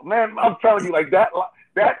portal. Man, I'm telling you, like that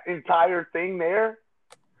entire thing there,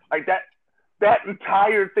 like that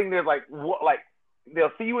entire thing there's like, what, like,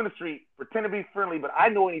 they'll see you in the street, pretend to be friendly, but I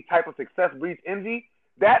know any type of success breeds envy.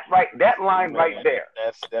 That's right. That line right there.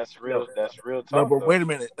 That's real. That's real talk. No, but wait a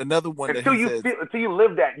minute. Another one until you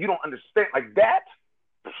live that, you don't understand like that.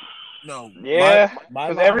 No. Yeah.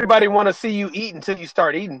 Because everybody want to see you eat until you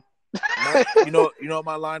start eating. You know what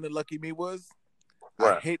my line in Lucky Me was?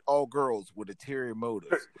 What? I hate all girls with ulterior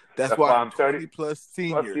motives. That's why I'm 20 plus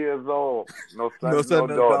senior. Plus years old. No son, no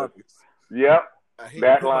daughters. Yep.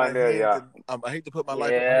 That line there, yeah. I hate to put my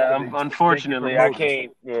life. Yeah, unfortunately, I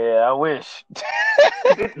can't. Yeah, I wish.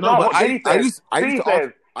 No, but I used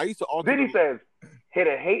to alter. Then he says, "Hit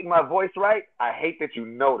a hate my voice right. I hate that you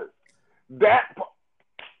notice that."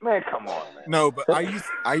 Man, come on, man. No, but I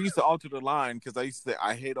used to alter the line because I used to say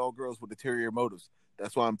I hate all girls with ulterior motives.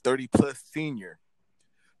 That's why I'm 30 plus senior,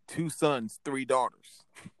 2 sons, 3 daughters.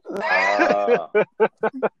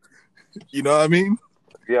 You know what I mean?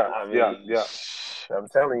 Yeah, yeah. I'm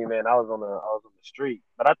telling you, man, I was on the street,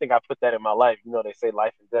 but I think I put that in my life. You know, they say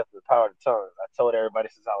life and death is the power of the tongue. I told everybody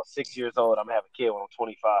since I was 6 years old, I'm gonna have a kid when I'm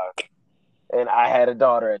 25. And I had a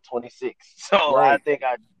daughter at 26. So right. I think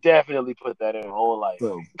I definitely put that in my whole life.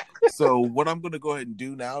 So what I'm going to go ahead and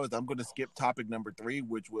do now is I'm going to skip topic number 3,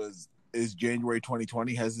 which is January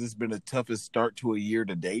 2020. Has this been the toughest start to a year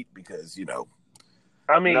to date? Because,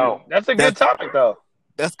 I mean, that's a good topic, though.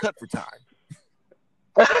 That's cut for time.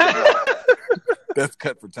 That's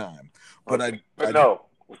cut for time. But okay. I no.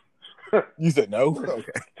 You said no?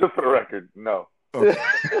 Okay. Just for the record, no. Okay.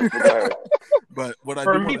 But what I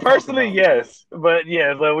for do me personally, yes. But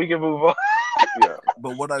yeah, so we can move on. Yeah.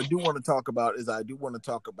 But what I do want to talk about is the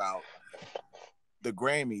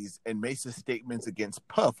Grammys and Mace's statements against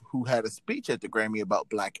Puff, who had a speech at the Grammy about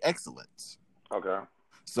Black excellence. Okay.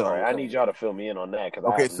 So right, I need y'all to fill me in on that because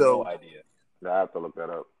I have no idea. I have to look that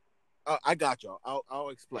up. I got y'all. I'll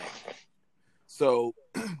explain. So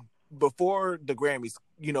before the Grammys,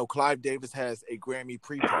 Clive Davis has a Grammy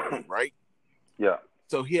pre-party, right? Yeah.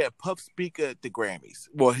 So he had Puff speak at the Grammys,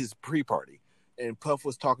 well, his pre-party, and Puff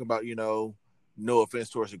was talking about, no offense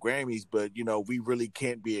towards the Grammys, but we really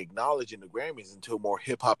can't be acknowledging the Grammys until more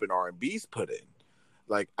hip hop and R&B's put in.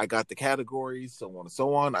 Like, I got the categories, so on and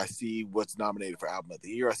so on. I see what's nominated for Album of the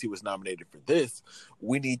Year. I see what's nominated for this.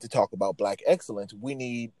 We need to talk about Black excellence. We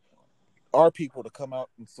need our people to come out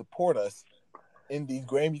and support us in these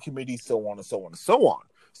Grammy committees, so on and so on and so on.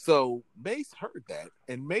 So Mace heard that,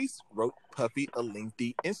 and Mace wrote Puffy a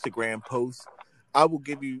lengthy Instagram post. I won't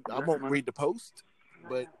read the post,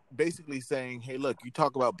 but basically saying, hey, look, you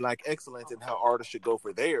talk about Black excellence and how artists should go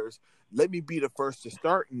for theirs. Let me be the first to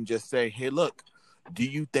start and just say, hey, look, do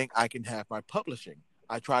you think I can have my publishing?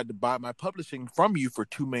 I tried to buy my publishing from you for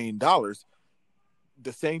 $2 million,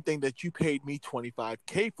 the same thing that you paid me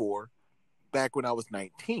 $25K for back when I was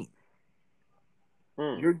 19.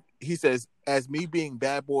 He says, as me being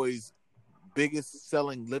Bad Boy's biggest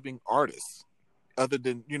selling living artist, other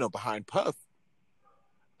than, behind Puff,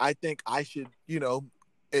 I think I should,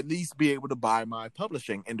 at least be able to buy my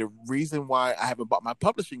publishing. And the reason why I haven't bought my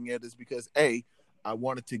publishing yet is because A, I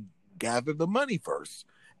wanted to gather the money first,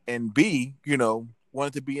 and B,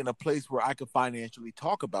 wanted to be in a place where I could financially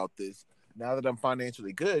talk about this. Now that I'm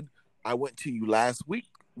financially good, I went to you last week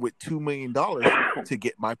with $2 million to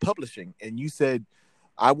get my publishing. And you said,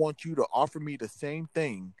 I want you to offer me the same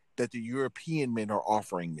thing that the European men are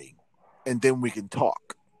offering me, and then we can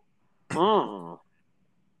talk. Mm.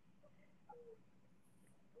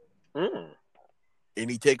 Mm.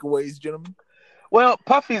 Any takeaways, gentlemen? Well,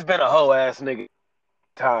 Puffy's been a hoe ass nigga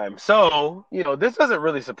time. So, this doesn't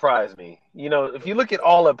really surprise me. If you look at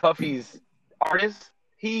all of Puffy's artists,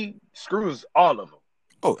 he screws all of them.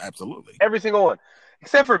 Oh, absolutely. Every single one.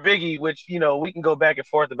 Except for Biggie, which, we can go back and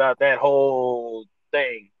forth about that whole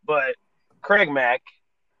thing. But Craig Mack,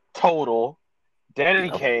 Total, Danny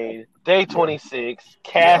Kane, Day 26,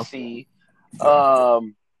 Cassie,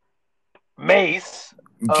 Mace,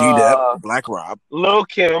 G-Dep, Black Rob, Lil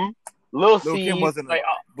Kim, Lil C. Kim wasn't,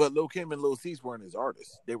 but Lil Kim and Lil C's weren't his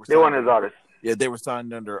artists. They weren't his artists. Yeah, they were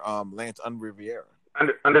signed under Lance Riviera.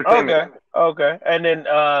 Okay. And then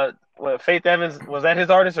Faith Evans, was that his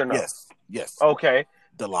artist or no? Yes. Okay.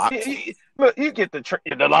 The Lox. You get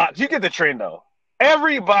the Lox. You get the trend though.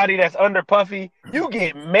 Everybody that's under Puffy, you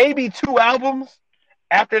get maybe 2 albums.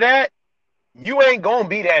 After that, you ain't gonna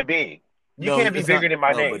be that big. You can't be bigger than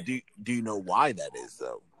my name. But do you know why that is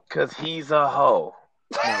though? Because he's a hoe.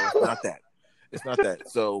 No, it's not that. It's not that.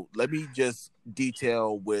 So let me just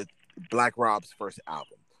detail with Black Rob's first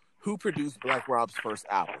album. Who produced Black Rob's first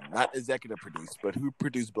album? Not executive produced, but who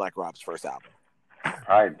produced Black Rob's first album? All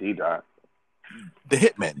right, D-Dot. The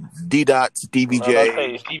Hitmen. D-Dot, Stevie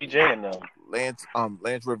J. Stevie J and them.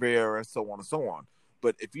 Lance Rivera, so on and so on.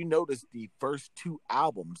 But if you notice the first 2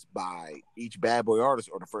 albums by each Bad Boy artist,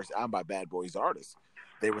 or the first album by Bad Boy's artist,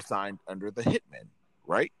 they were signed under the Hitmen,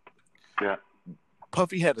 right? Yeah.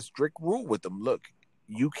 Puffy had a strict rule with them. Look,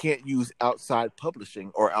 you can't use outside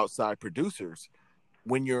publishing or outside producers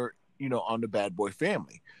when you're, on the Bad Boy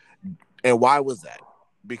family. And why was that?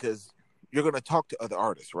 Because you're going to talk to other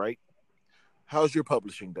artists, right? How's your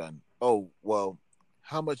publishing done? Oh, well,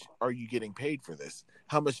 how much are you getting paid for this?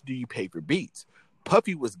 How much do you pay for beats?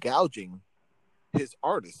 Puffy was gouging his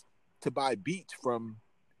artists to buy beats from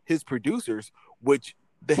his producers, which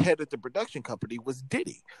the head of the production company was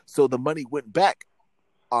Diddy. So the money went back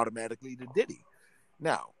automatically to Diddy.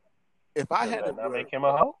 Now, if I had to make him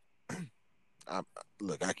a hoe,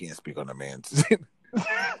 look, I can't speak on the man's.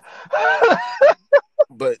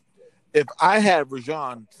 But if I had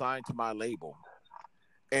Rajon signed to my label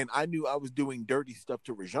and I knew I was doing dirty stuff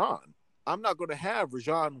to Rajon, I'm not going to have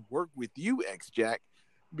Rajon work with you, X-Jack,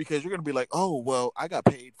 because you're going to be like, oh, well, I got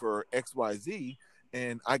paid for XYZ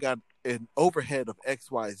and I got an overhead of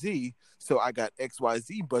XYZ, so I got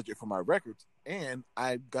XYZ budget for my records, and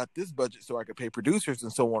I got this budget so I could pay producers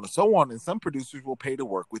and so on and so on, and some producers will pay to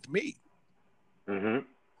work with me. Mm-hmm.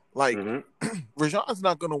 Rajon's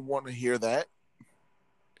not going to want to hear that,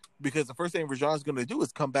 because the first thing Rajon's going to do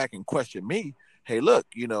is come back and question me. Hey, look,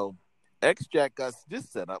 X-Jack got this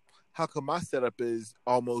set up. How come my setup is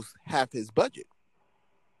almost half his budget?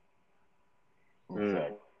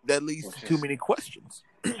 Okay. That leads to too many questions.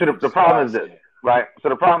 So the problem is this, right? So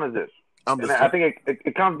the problem is this. I think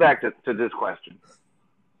it comes back to this question.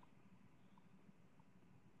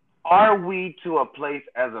 Are we to a place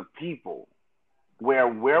as a people where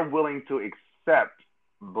we're willing to accept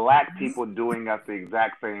black people doing us the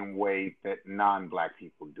exact same way that non-black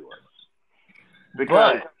people do us?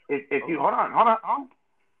 Because if you hold on.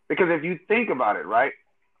 Because if you think about it, right,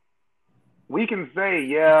 we can say,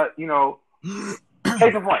 case in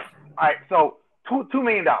point. All right, so $2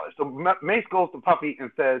 million. So Mace goes to Puffy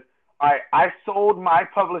and says, all right, I sold my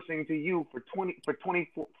publishing to you for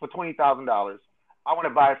 $20,000. I want to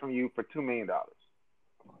buy it from you for $2 million.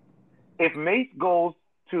 If Mace was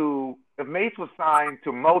signed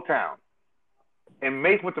to Motown, and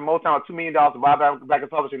Mace went to Motown with $2 million to buy back his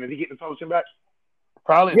publishing, is he getting his publishing back?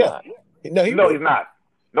 Probably not. No, he's not.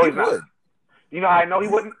 No, he's not. You know how I know he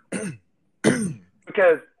wouldn't?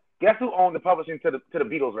 Because guess who owned the publishing to the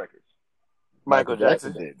Beatles records? Michael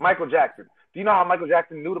Jackson did. Michael Jackson. Do you know how Michael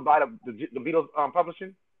Jackson knew to buy the Beatles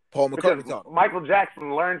publishing? Paul McCartney taught him. Michael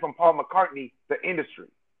Jackson learned from Paul McCartney the industry.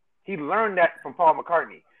 He learned that from Paul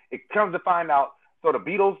McCartney. It comes to find out. So the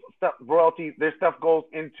Beatles stuff, royalties, their stuff goes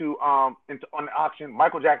into on the auction.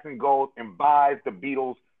 Michael Jackson goes and buys the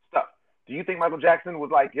Beatles stuff. Do you think Michael Jackson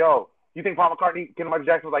was like, yo? You think Paul McCartney, Michael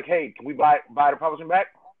Jackson was like, hey, can we buy the publishing back?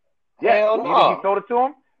 Yeah. Hell no. Do you think he sold it to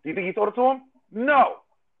him? Do you think he sold it to him? No.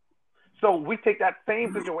 So we take that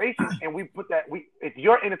same situation and we put that. If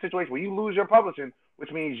you're in a situation where you lose your publishing,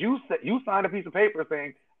 which means you signed a piece of paper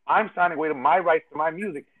saying I'm signing away to my rights to my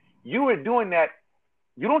music, you are doing that.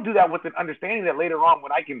 You don't do that with an understanding that later on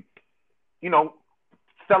when I can,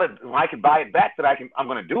 sell it, when I can buy it back, that I'm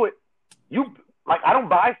going to do it. I don't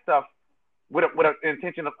buy stuff with an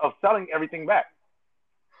intention of selling everything back.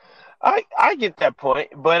 I get that point,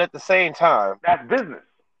 but at the same time, that's business.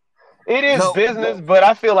 It is No, business, but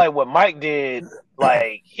I feel like what Mike did,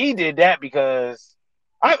 like he did that because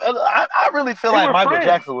I really feel They like were Michael friends,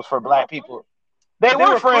 Jackson was for black people. They but they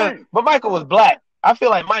were were friends, friends. but Michael was black. I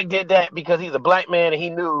feel like Mike did that because he's a black man and he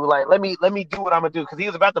knew like let me do what I'm gonna do because he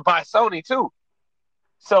was about to buy Sony too.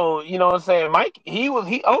 So you know what I'm saying? Mike, he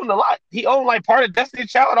owned a lot. He owned like part of Destiny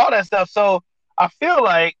Child, all that stuff. So I feel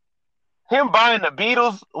like him buying the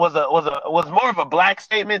Beatles was more of a black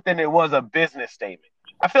statement than it was a business statement.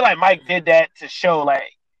 I feel like Mike did that to show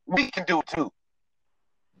like we can do it too. Yeah,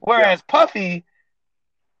 Whereas Puffy,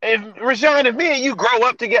 if Rashawn, if me and you grow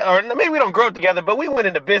up together, or maybe we don't grow up together, but we went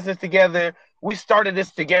into business together, we started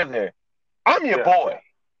this together. I'm your yeah, boy.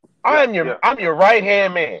 yeah, I'm your yeah, I'm your right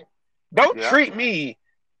hand man. Don't yeah. treat me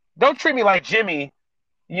don't treat me like Jimmy,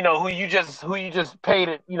 who you just paid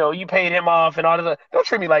it, you paid him off and all that. Don't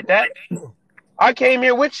treat me like that. I came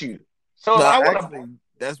here with you. So if no, I want to, actually,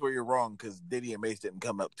 that's where you're wrong because Diddy and Mace didn't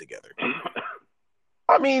come up together.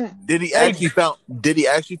 I mean, Diddy actually found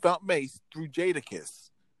Mace through Jadakiss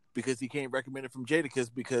because he came recommended from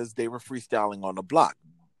Jadakiss because they were freestyling on the block.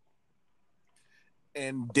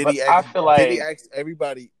 And but I feel Diddy like, asked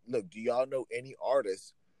everybody, look, do y'all know any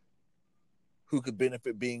artists who could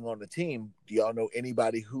benefit being on the team? Do y'all know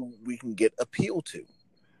anybody who we can get appeal to?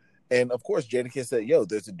 And of course, Jadakiss said, yo,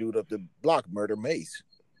 there's a dude up the block, Murder Mace.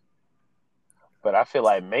 but I feel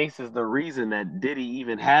like Mace is the reason that Diddy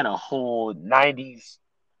even had a whole '90s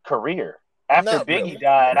career. After Not Biggie really.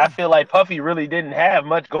 died, I feel like Puffy really didn't have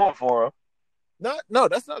much going for him. No,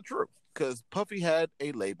 that's not true. Because Puffy had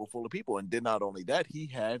a label full of people, and did not only that, he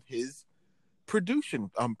had his production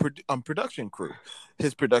crew.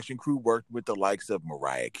 His production crew worked with the likes of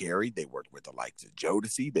Mariah Carey. They worked with the likes of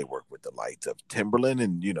Jodeci. They worked with the likes of Timberland,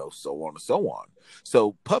 and so on and so on.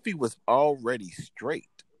 So Puffy was already straight.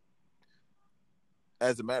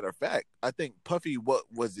 As a matter of fact, I think Puffy, what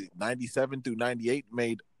was it, 97 through 98,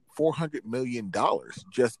 made $400 million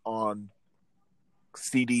just on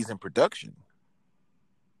CDs and production.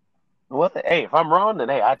 Well, hey, if I'm wrong, then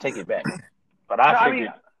hey, I take it back. But No, I I mean,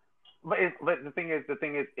 figured, but the thing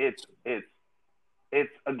is,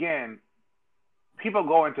 it's again, people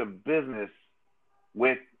go into business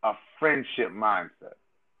with a friendship mindset,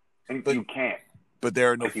 and But you can't. but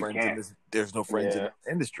there are no Like you friends in can't. this. There's no friends in yeah.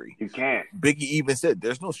 the industry. You can't. Biggie even said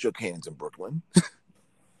there's no shook hands in Brooklyn.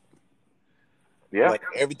 Yeah. Like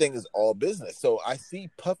everything is all business. So I see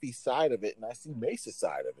Puffy's side of it, and I see Mace's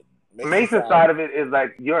side of it. Mace's side of it is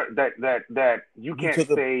like that you you can't took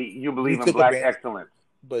a say you you believe in took black advantage, excellence.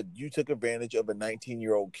 but you took advantage of a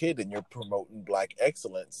 19-year-old kid, and you're promoting black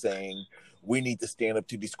excellence, saying we need to stand up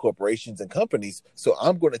to these corporations and companies. So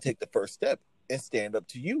I'm going to take the first step and stand up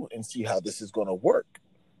to you and see how this is going to work.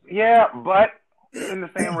 Yeah, but in the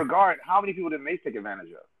same regard, how many people did Mace take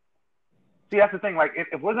advantage of? See, that's the thing. Like,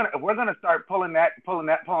 if we're gonna start pulling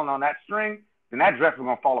on that string, then that dress is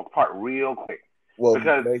gonna fall apart real quick. Well,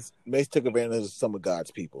 Because Mace took advantage of some of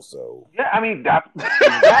God's people. So yeah, I mean that's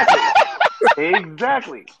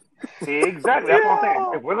exactly. That's what I'm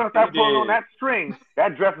saying. If we're gonna start pulling on that string,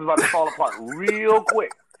 that dress is about to fall apart real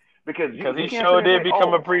quick. Because Because he can't sure sit there did and say,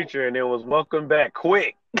 become a preacher, and it was welcome back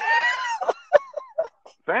quick.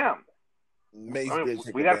 Fam, Mace I mean, did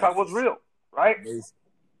take we gotta talk what's advantage. real, right? Mace,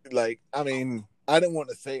 I mean, I didn't want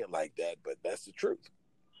to say it like that, but that's the truth.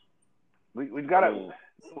 We've got to.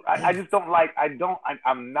 I just don't like.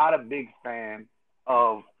 I'm not a big fan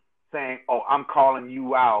of saying, "Oh, I'm calling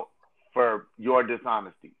you out for your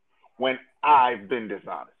dishonesty," when I've been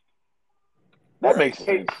dishonest. That makes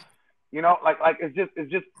sense. Like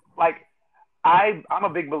it's just like I'm a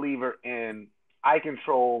big believer in I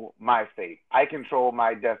control my fate. I control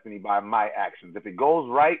my destiny by my actions. If it goes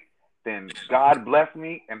right, then God bless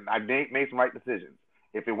me and I made some right decisions.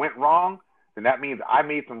 If it went wrong, then that means I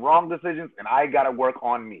made some wrong decisions and I got to work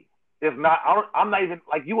on me. If not, I'm not even,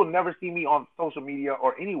 like, you will never see me on social media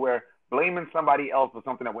or anywhere blaming somebody else for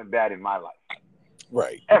something that went bad in my life.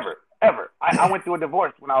 Right. Ever. I went through a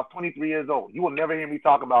divorce when I was 23 years old. You will never hear me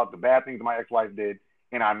talk about the bad things my ex-wife did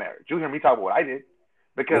in our marriage. You'll hear me talk about what I did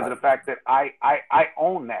because of the fact that I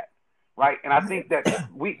own that, right? And I think that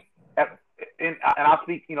and I'll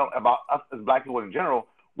speak, about us as black people in general,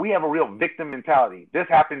 we have a real victim mentality. This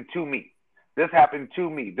happened to me. This happened to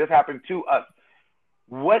me. This happened to us.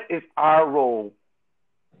 What is our role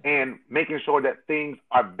in making sure that things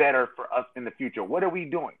are better for us in the future? What are we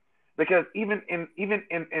doing? Because even in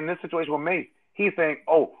this situation with Mace, he's saying,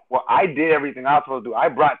 "Oh, well, I did everything I was supposed to do. I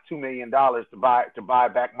brought $2 million to buy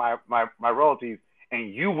back my royalties, and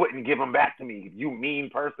you wouldn't give them back to me. You mean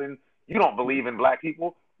person. You don't believe in black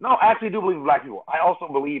people." No, I actually do believe in black people. I also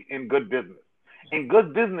believe in good business. And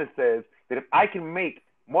good business says that if I can make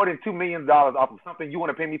more than $2 million off of something you want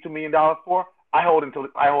to pay me $2 million for, I hold on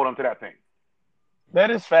to that thing. That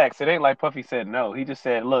is facts. It ain't like Puffy said no. He just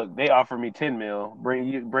said, "Look, they offer me 10 mil.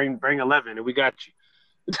 Bring 11, and we got you."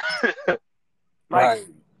 Like,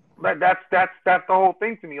 that's the whole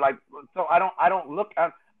thing to me. Like, so I don't look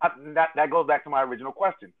at that goes back to my original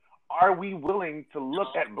question. Are we willing to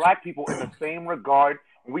look at black people in the same regard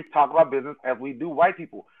when we talk about business as we do white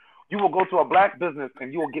people? You will go to a black business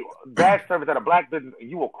and you will get bad service at a black business and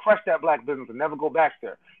you will crush that black business and never go back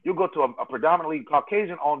there. You'll go to a predominantly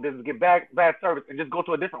Caucasian-owned business, get bad service, and just go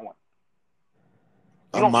to a different one.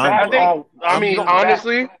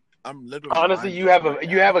 Honestly, you have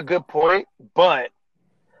a good point, but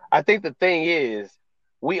I think the thing is,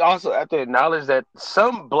 we also have to acknowledge that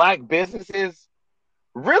some black businesses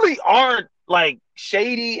really aren't like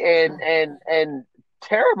shady and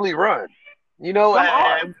terribly run. You know,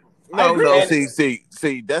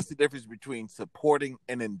 see, that's the difference between supporting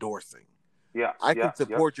and endorsing. Yeah, I can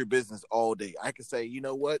support your business all day. I can say, you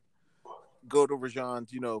know what, go to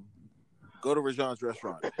Rajan's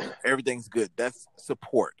restaurant. Everything's good. That's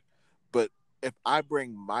support. But if I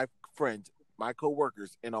bring my friends, my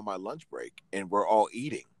coworkers in on my lunch break and we're all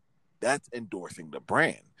eating, that's endorsing the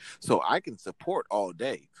brand. So I can support all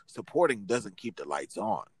day. Supporting doesn't keep the lights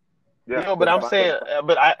on. Yeah, no, but I'm saying,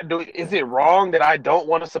 is it wrong that I don't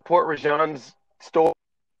want to support Rajan's store?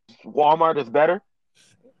 Walmart is better.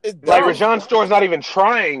 Like Rajan's store is not even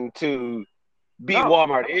trying to beat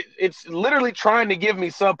Walmart. It's literally trying to give me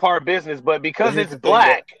subpar business, but because it's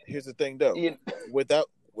black. Here's the thing, though.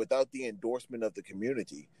 Without the endorsement of the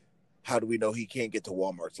community, how do we know he can't get to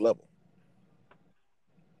Walmart's level?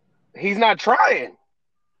 He's not trying.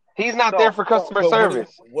 He's not there for customer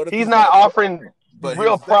service. He's not offering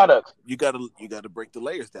real products. You gotta break the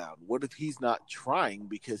layers down. What if he's not trying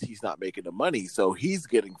because he's not making the money? So he's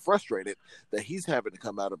getting frustrated that he's having to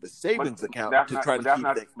come out of his savings account to try to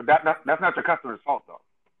keep things. But that's not your customer's fault, though.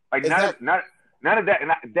 Like none of that,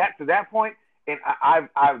 and that to that point. And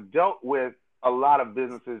I've dealt with a lot of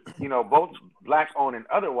businesses, you know, both black owned and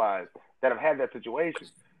otherwise, that have had that situation.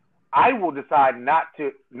 I will decide not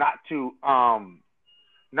to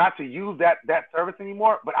use that service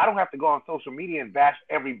anymore, but I don't have to go on social media and bash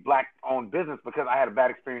every black owned business because I had a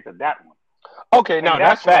bad experience at that one. Okay, no,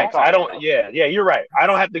 that's facts. You're right. I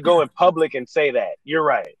don't have to go in public and say that. You're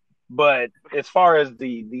right. But as far as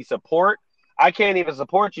the support, I can't even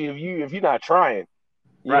support you if you're not trying.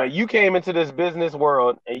 You know, you came into this business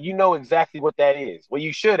world and you know exactly what that is. Well,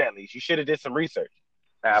 you should at least. You should have did some research.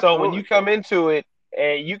 Absolutely. So when you come into it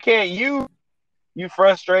and you can't you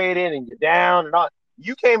frustrated and you're down and all,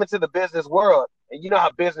 you came into the business world and you know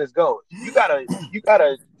how business goes. You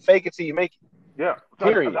gotta fake it till you make it. Yeah.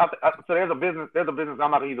 Period. So there's a business. I'm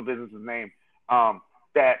not gonna use the business's name.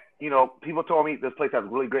 That, you know, people told me this place has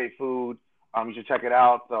really great food. You should check it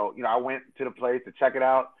out. So, you know, I went to the place to check it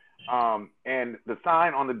out. And the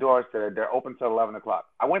sign on the door said they're open till 11 o'clock.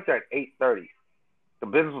 I went there at 8:30. The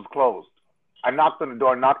business was closed. I knocked on the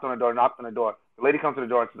door. The lady comes to the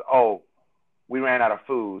door and says, "Oh, we ran out of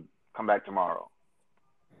food. Come back tomorrow."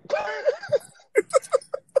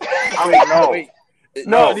 I mean,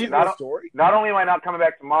 no. Not only am I not coming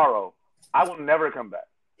back tomorrow, I will never come back.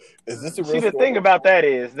 Is this a real See, story? The thing about that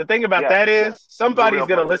is somebody's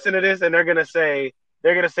gonna listen to this and they're gonna say,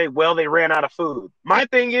 well, they ran out of food. My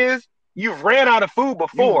thing is, you've ran out of food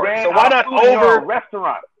before, so why not over a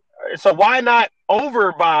restaurant? So why not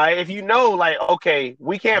overbuy if you know, like, okay,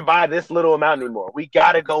 we can't buy this little amount anymore. We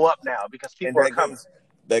got to go up now because people are coming.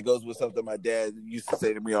 That goes with something my dad used to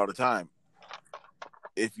say to me all the time.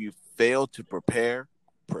 If you fail to prepare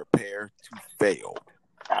to fail.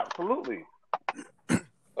 Absolutely.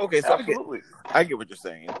 Okay, so I get what you're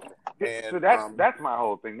saying. And, so that's my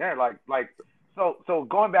whole thing there. So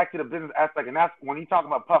going back to the business aspect, and that's when you talk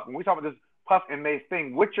about Puff, when we talk about this Puff and Mace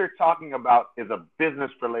thing, what you're talking about is a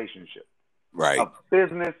business relationship. Right. A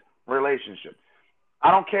business relationship.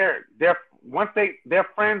 I don't care. They're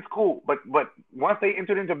friends, cool. But once they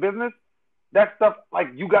entered into business, that stuff, like,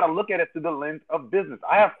 you got to look at it through the lens of business.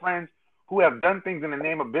 I have friends who have done things in the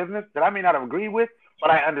name of business that I may not agree with, but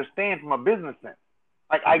I understand from a business sense.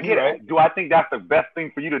 Like, I get it. Do I think that's the best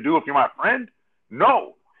thing for you to do if you're my friend?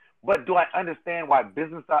 No. But do I understand why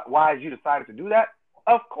you decided to do that?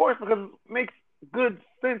 Of course, because it makes good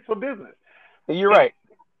sense for business. You're right.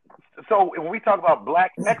 So when we talk about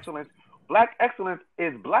black excellence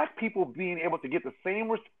is black people being able to get the same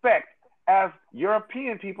respect as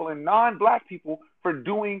European people and non-black people for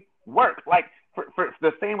doing work. Like, for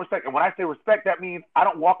the same respect. And when I say respect, that means I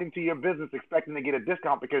don't walk into your business expecting to get a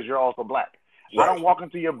discount because you're also black. Right. I don't walk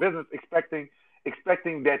into your business expecting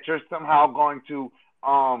that you're somehow going to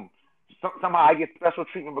somehow I get special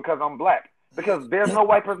treatment because I'm black. Because there's no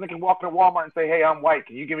white person that can walk into Walmart and say, "Hey, I'm white.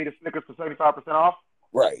 Can you give me the Snickers for 75% off?"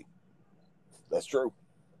 Right. That's true.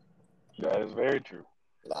 That is very true.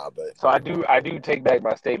 Nah, but So I do take back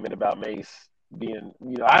my statement about Mace being,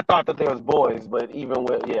 I thought that there was boys, but even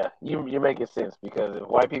with, you're making sense, because if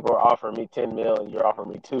white people are offering me 10 mil and you're offering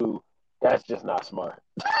me 2, that's just not smart.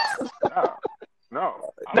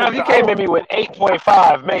 No. Now, if you came at me with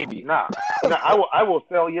 8.5, maybe. Nah. I will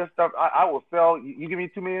sell your stuff. I will sell. You give me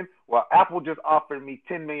 $2 million. Well, Apple just offered me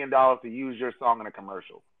 $10 million to use your song in a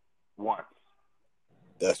commercial once.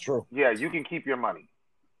 that's true. Yeah, you can keep your money.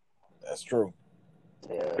 That's true.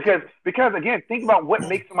 Yeah. Because again, think about what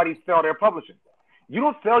makes somebody sell their publishing. You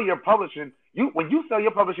don't sell your publishing. When you sell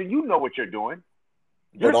your publishing, you know what you're doing.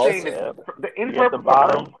 You're But saying also, that the You at the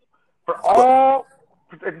bottom. for all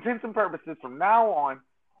intents and purposes, from now on,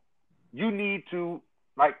 you need to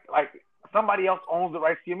like somebody else owns the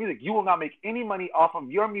rights to your music. You will not make any money off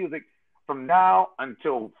of your music from now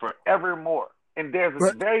until forevermore. And there's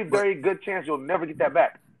a very, very good chance you'll never get that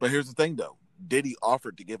back. But here's the thing, though. Diddy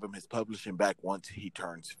offered to give him his publishing back once he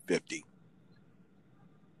turns 50.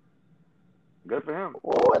 Good for him.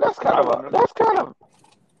 Well, that's kind of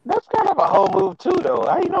a whole move too, though.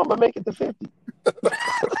 How you know I'm gonna make it to 50?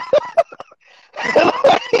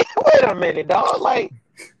 Wait a minute, dog. Like,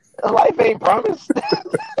 life ain't promised.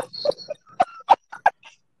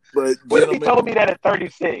 But what if he told me that at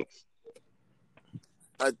 36?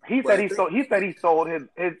 He said he sold his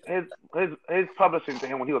publishing to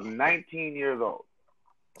him when he was 19 years old.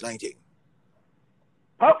 19.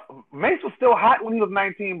 Mace was still hot when he was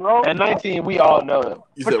 19, bro. At 19, we all know him.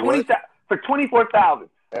 You said what? For $24,000.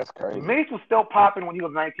 That's crazy. Mace was still popping when he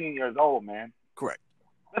was 19 years old, man. Correct.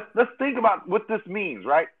 Let's think about what this means,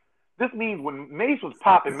 right? This means when Mace was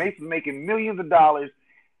popping, Mace was making millions of dollars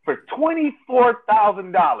for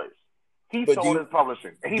 $24,000. He sold his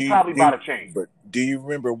publishing, and he probably bought a chain. But do you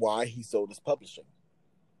remember why he sold his publishing?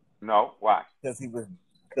 No, why? Because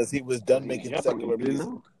he was done making secular music.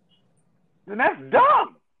 Then that's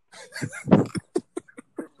dumb.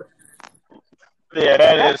 Yeah,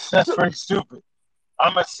 that's pretty stupid.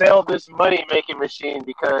 I'm gonna sell this money making machine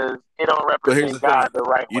because it don't represent God the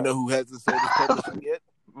right way. You know who hasn't sold his publishing yet?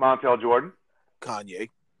 Montel Jordan. Kanye.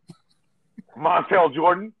 Montel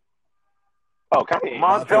Jordan. Oh, Kanye.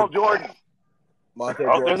 Montel Jordan.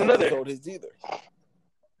 Montel Jordan hasn't sold his either.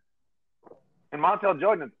 And Montel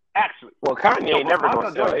Jordan is actually. Well, Kanye ain't never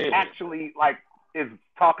gonna sell it. Actually, is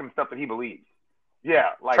talking stuff that he believes. Yeah,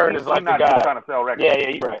 Turn his life not to God. trying to sell records. Yeah,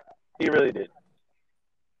 you're right. He really did.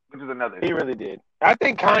 Which is another. He really did. I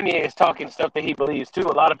think Kanye is talking stuff that he believes too.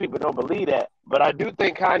 A lot of people don't believe that, but I do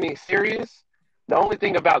think Kanye's serious. The only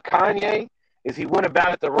thing about Kanye is he went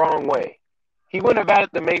about it the wrong way. He went about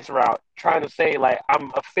it the Mace route, trying to say like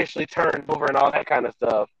I'm officially turned over and all that kind of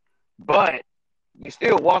stuff. But you're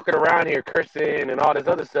still walking around here cursing and all this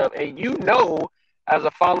other stuff, and as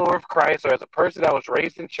a follower of Christ or as a person that was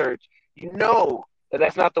raised in church, you know that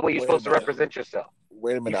that's not the way you're supposed to represent yourself.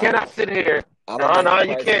 Wait a minute. You cannot sit here. No,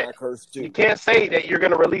 you can't. You can't say that you're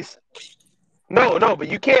going to release. No, but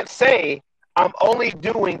you can't say I'm only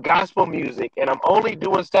doing gospel music and I'm only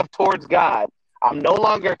doing stuff towards God. I'm no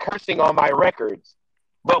longer cursing on my records.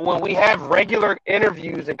 But when we have regular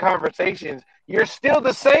interviews and conversations, you're still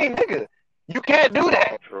the same nigga. You can't do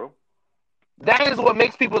that. True. That is what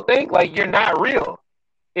makes people think like you're not real.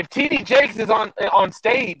 If TD Jakes is on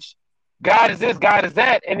stage, God is this, God is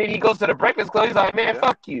that, and then he goes to the Breakfast Club, he's like, man,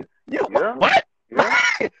 fuck you. What? Yeah.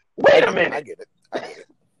 Wait a minute. I get it.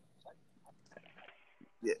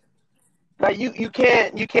 Yeah. Like you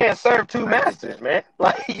can't serve two masters, man.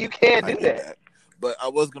 Like you can't do that. But I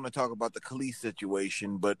was going to talk about the Khalees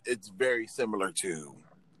situation, but it's very similar to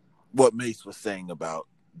what Mace was saying about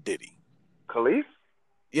Diddy. Khalees?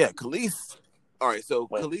 Yeah, Khalees. All right, so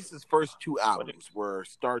Khalees's first 2 albums were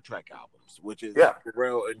Star Trek albums, which is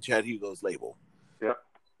Pharrell and Chad Hugo's label. Yeah.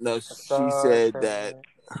 No, she said that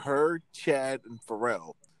her, Chad, and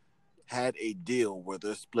Pharrell had a deal where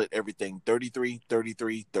they split everything 33,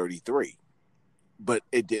 33, 33. But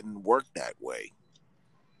it didn't work that way.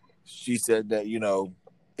 She said that,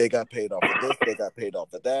 they got paid off of this, they got paid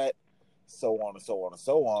off of that, so on and so on and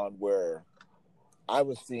so on, where I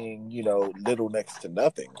was seeing, little next to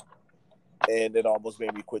nothing. And it almost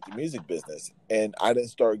made me quit the music business. And I didn't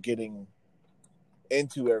start getting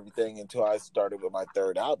into everything until I started with my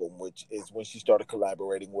 3rd album, which is when she started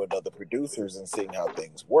collaborating with other producers and seeing how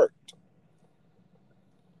things worked.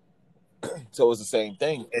 So it was the same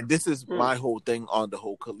thing. And this is my whole thing on the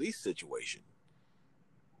whole Khalees situation.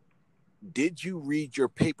 Did you read your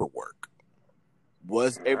paperwork?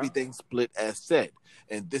 Was everything split as said?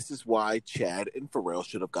 And this is why Chad and Pharrell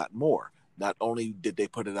should have gotten more. Not only did they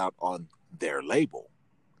put it out on their label,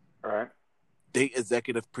 Right. they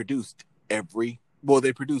executive produced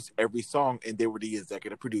they produced every song, and they were the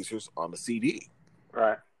executive producers on the CD.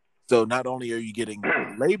 Right. So not only are you getting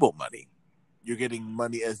label money, you're getting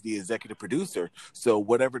money as the executive producer. So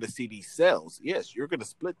whatever the CD sells, yes, you're going to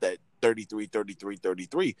split that 33, 33,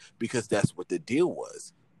 33 because that's what the deal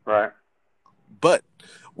was. Right. But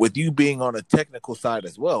with you being on a technical side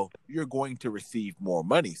as well, you're going to receive more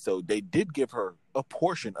money. So they did give her a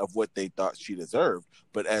portion of what they thought she deserved.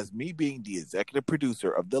 But as me being the executive producer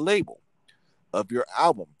of the label, of your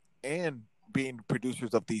album, and being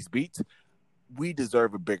producers of these beats, we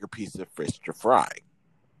deserve a bigger piece of fish to fry.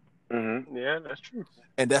 Mm-hmm. Yeah, that's true.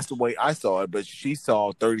 And that's the way I saw it. But she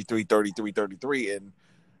saw 33, 33, 33, and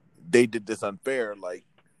they did this unfair. Like,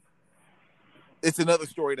 it's another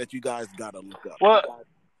story that you guys got to look up. Well,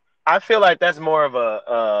 I feel like that's more of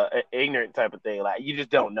an ignorant type of thing. Like, you just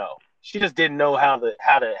don't know. She just didn't know how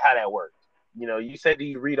that worked. You know, you said that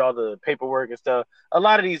you read all the paperwork and stuff. A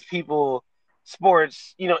lot of these people,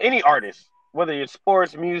 sports, you know, any artist, whether it's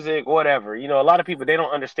sports, music, whatever, you know, a lot of people, they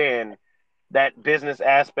don't understand that business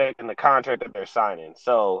aspect and the contract that they're signing.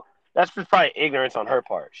 So that's just probably ignorance on her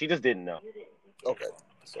part. She just didn't know. Okay.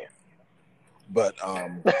 So, but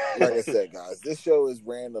like I said, guys, this show is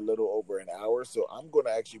ran a little over an hour, so I'm going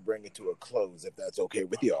to actually bring it to a close if that's okay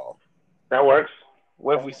with y'all. That works.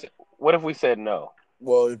 What if we said no?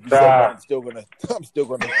 Well, if you said that, I'm still gonna cut it short. Still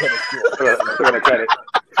gonna cut it.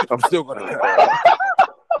 I'm still gonna cut it.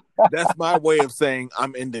 That's my way of saying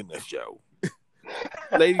I'm ending the show.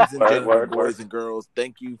 Ladies and gentlemen, boys and girls,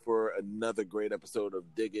 thank you for another great episode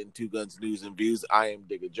of Digging Two Guns News and Views. I am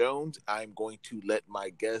Digger Jones. I'm going to let my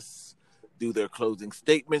guests do their closing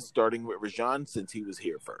statements, starting with Rajan since he was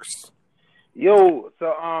here first. Yo,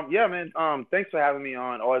 so yeah, man. Thanks for having me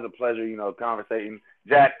on. Always a pleasure, you know, conversating.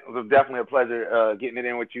 Jack, it was definitely a pleasure getting it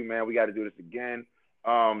in with you, man. We got to do this again.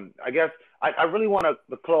 I guess I really want to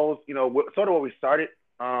close, you know, sort of what we started.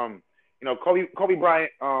 You know, Kobe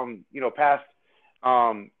Bryant, you know, passed,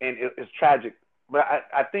 and it's tragic. But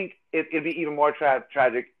I think it'd be even more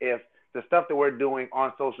tragic if the stuff that we're doing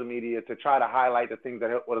on social media to try to highlight the things that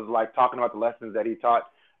it was like, talking about the lessons that he taught,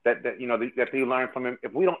 that you know, that he learned from him.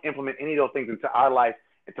 If we don't implement any of those things into our life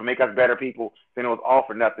and to make us better people, then it was all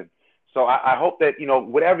for nothing. So I hope that, you know,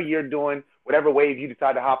 whatever you're doing, whatever wave you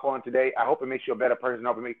decide to hop on today, I hope it makes you a better person. I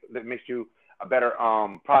hope it makes you a better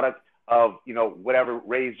product of, you know, whatever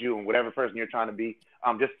raised you and whatever person you're trying to be.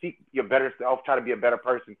 Just seek your better self, try to be a better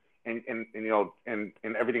person, and you know, and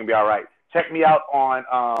everything will be all right. Check me out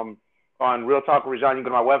on Real Talk with Rajan. You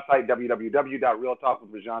can go to my website,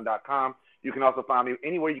 www.realtalkwithrajan.com. You can also find me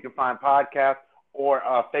anywhere you can find podcasts or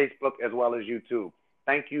Facebook as well as YouTube.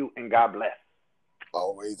 Thank you and God bless.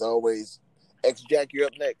 Always, always. X-Jack, you're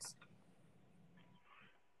up next.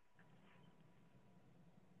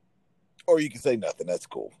 Or you can say nothing. That's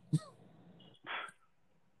cool.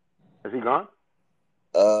 Is he gone?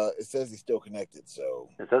 It says he's still connected, so.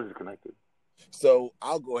 It says he's connected. So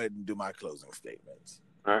I'll go ahead and do my closing statements.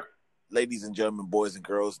 All right. Ladies and gentlemen, boys and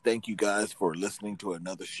girls, thank you guys for listening to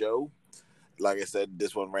another show. Like I said,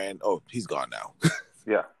 this one ran. Oh, he's gone now.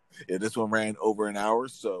 Yeah. Yeah, this one ran over an hour,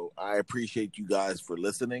 so I appreciate you guys for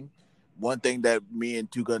listening. One thing that me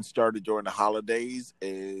and Two Guns started during the holidays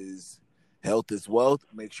is health is wealth.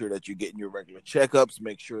 Make sure that you're getting your regular checkups.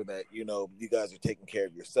 Make sure that, you know, you guys are taking care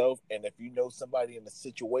of yourself. And if you know somebody in a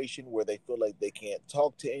situation where they feel like they can't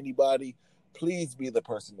talk to anybody, please be the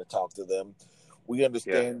person to talk to them. We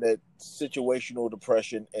understand that situational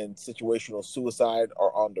depression and situational suicide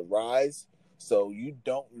are on the rise. So you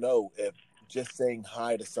don't know if just saying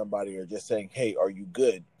hi to somebody or just saying, hey, are you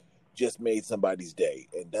good, just made somebody's day.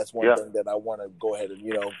 And that's one thing that I want to go ahead and,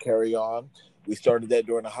 you know, carry on. We started that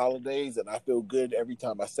during the holidays, and I feel good every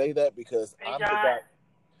time I say that because I'm the guy.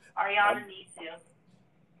 Ariana needs you.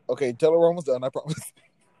 Okay, tell her we're almost done, I promise.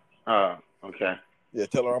 Okay. Yeah,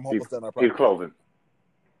 tell her I'm almost done, I promise. He's closing.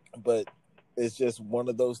 But it's just one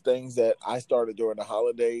of those things that I started during the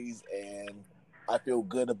holidays, and I feel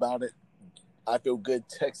good about it. I feel good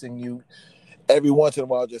texting you every once in a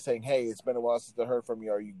while, just saying, hey, it's been a while since I heard from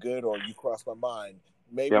you. Are you good? Or you crossed my mind.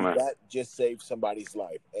 Maybe that just saved somebody's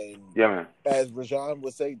life. And as Rajan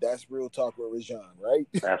would say, that's real talk with Rajan, right?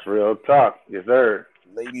 That's real talk. Yes, sir.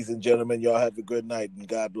 Ladies and gentlemen, y'all have a good night, and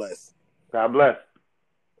God bless. God bless.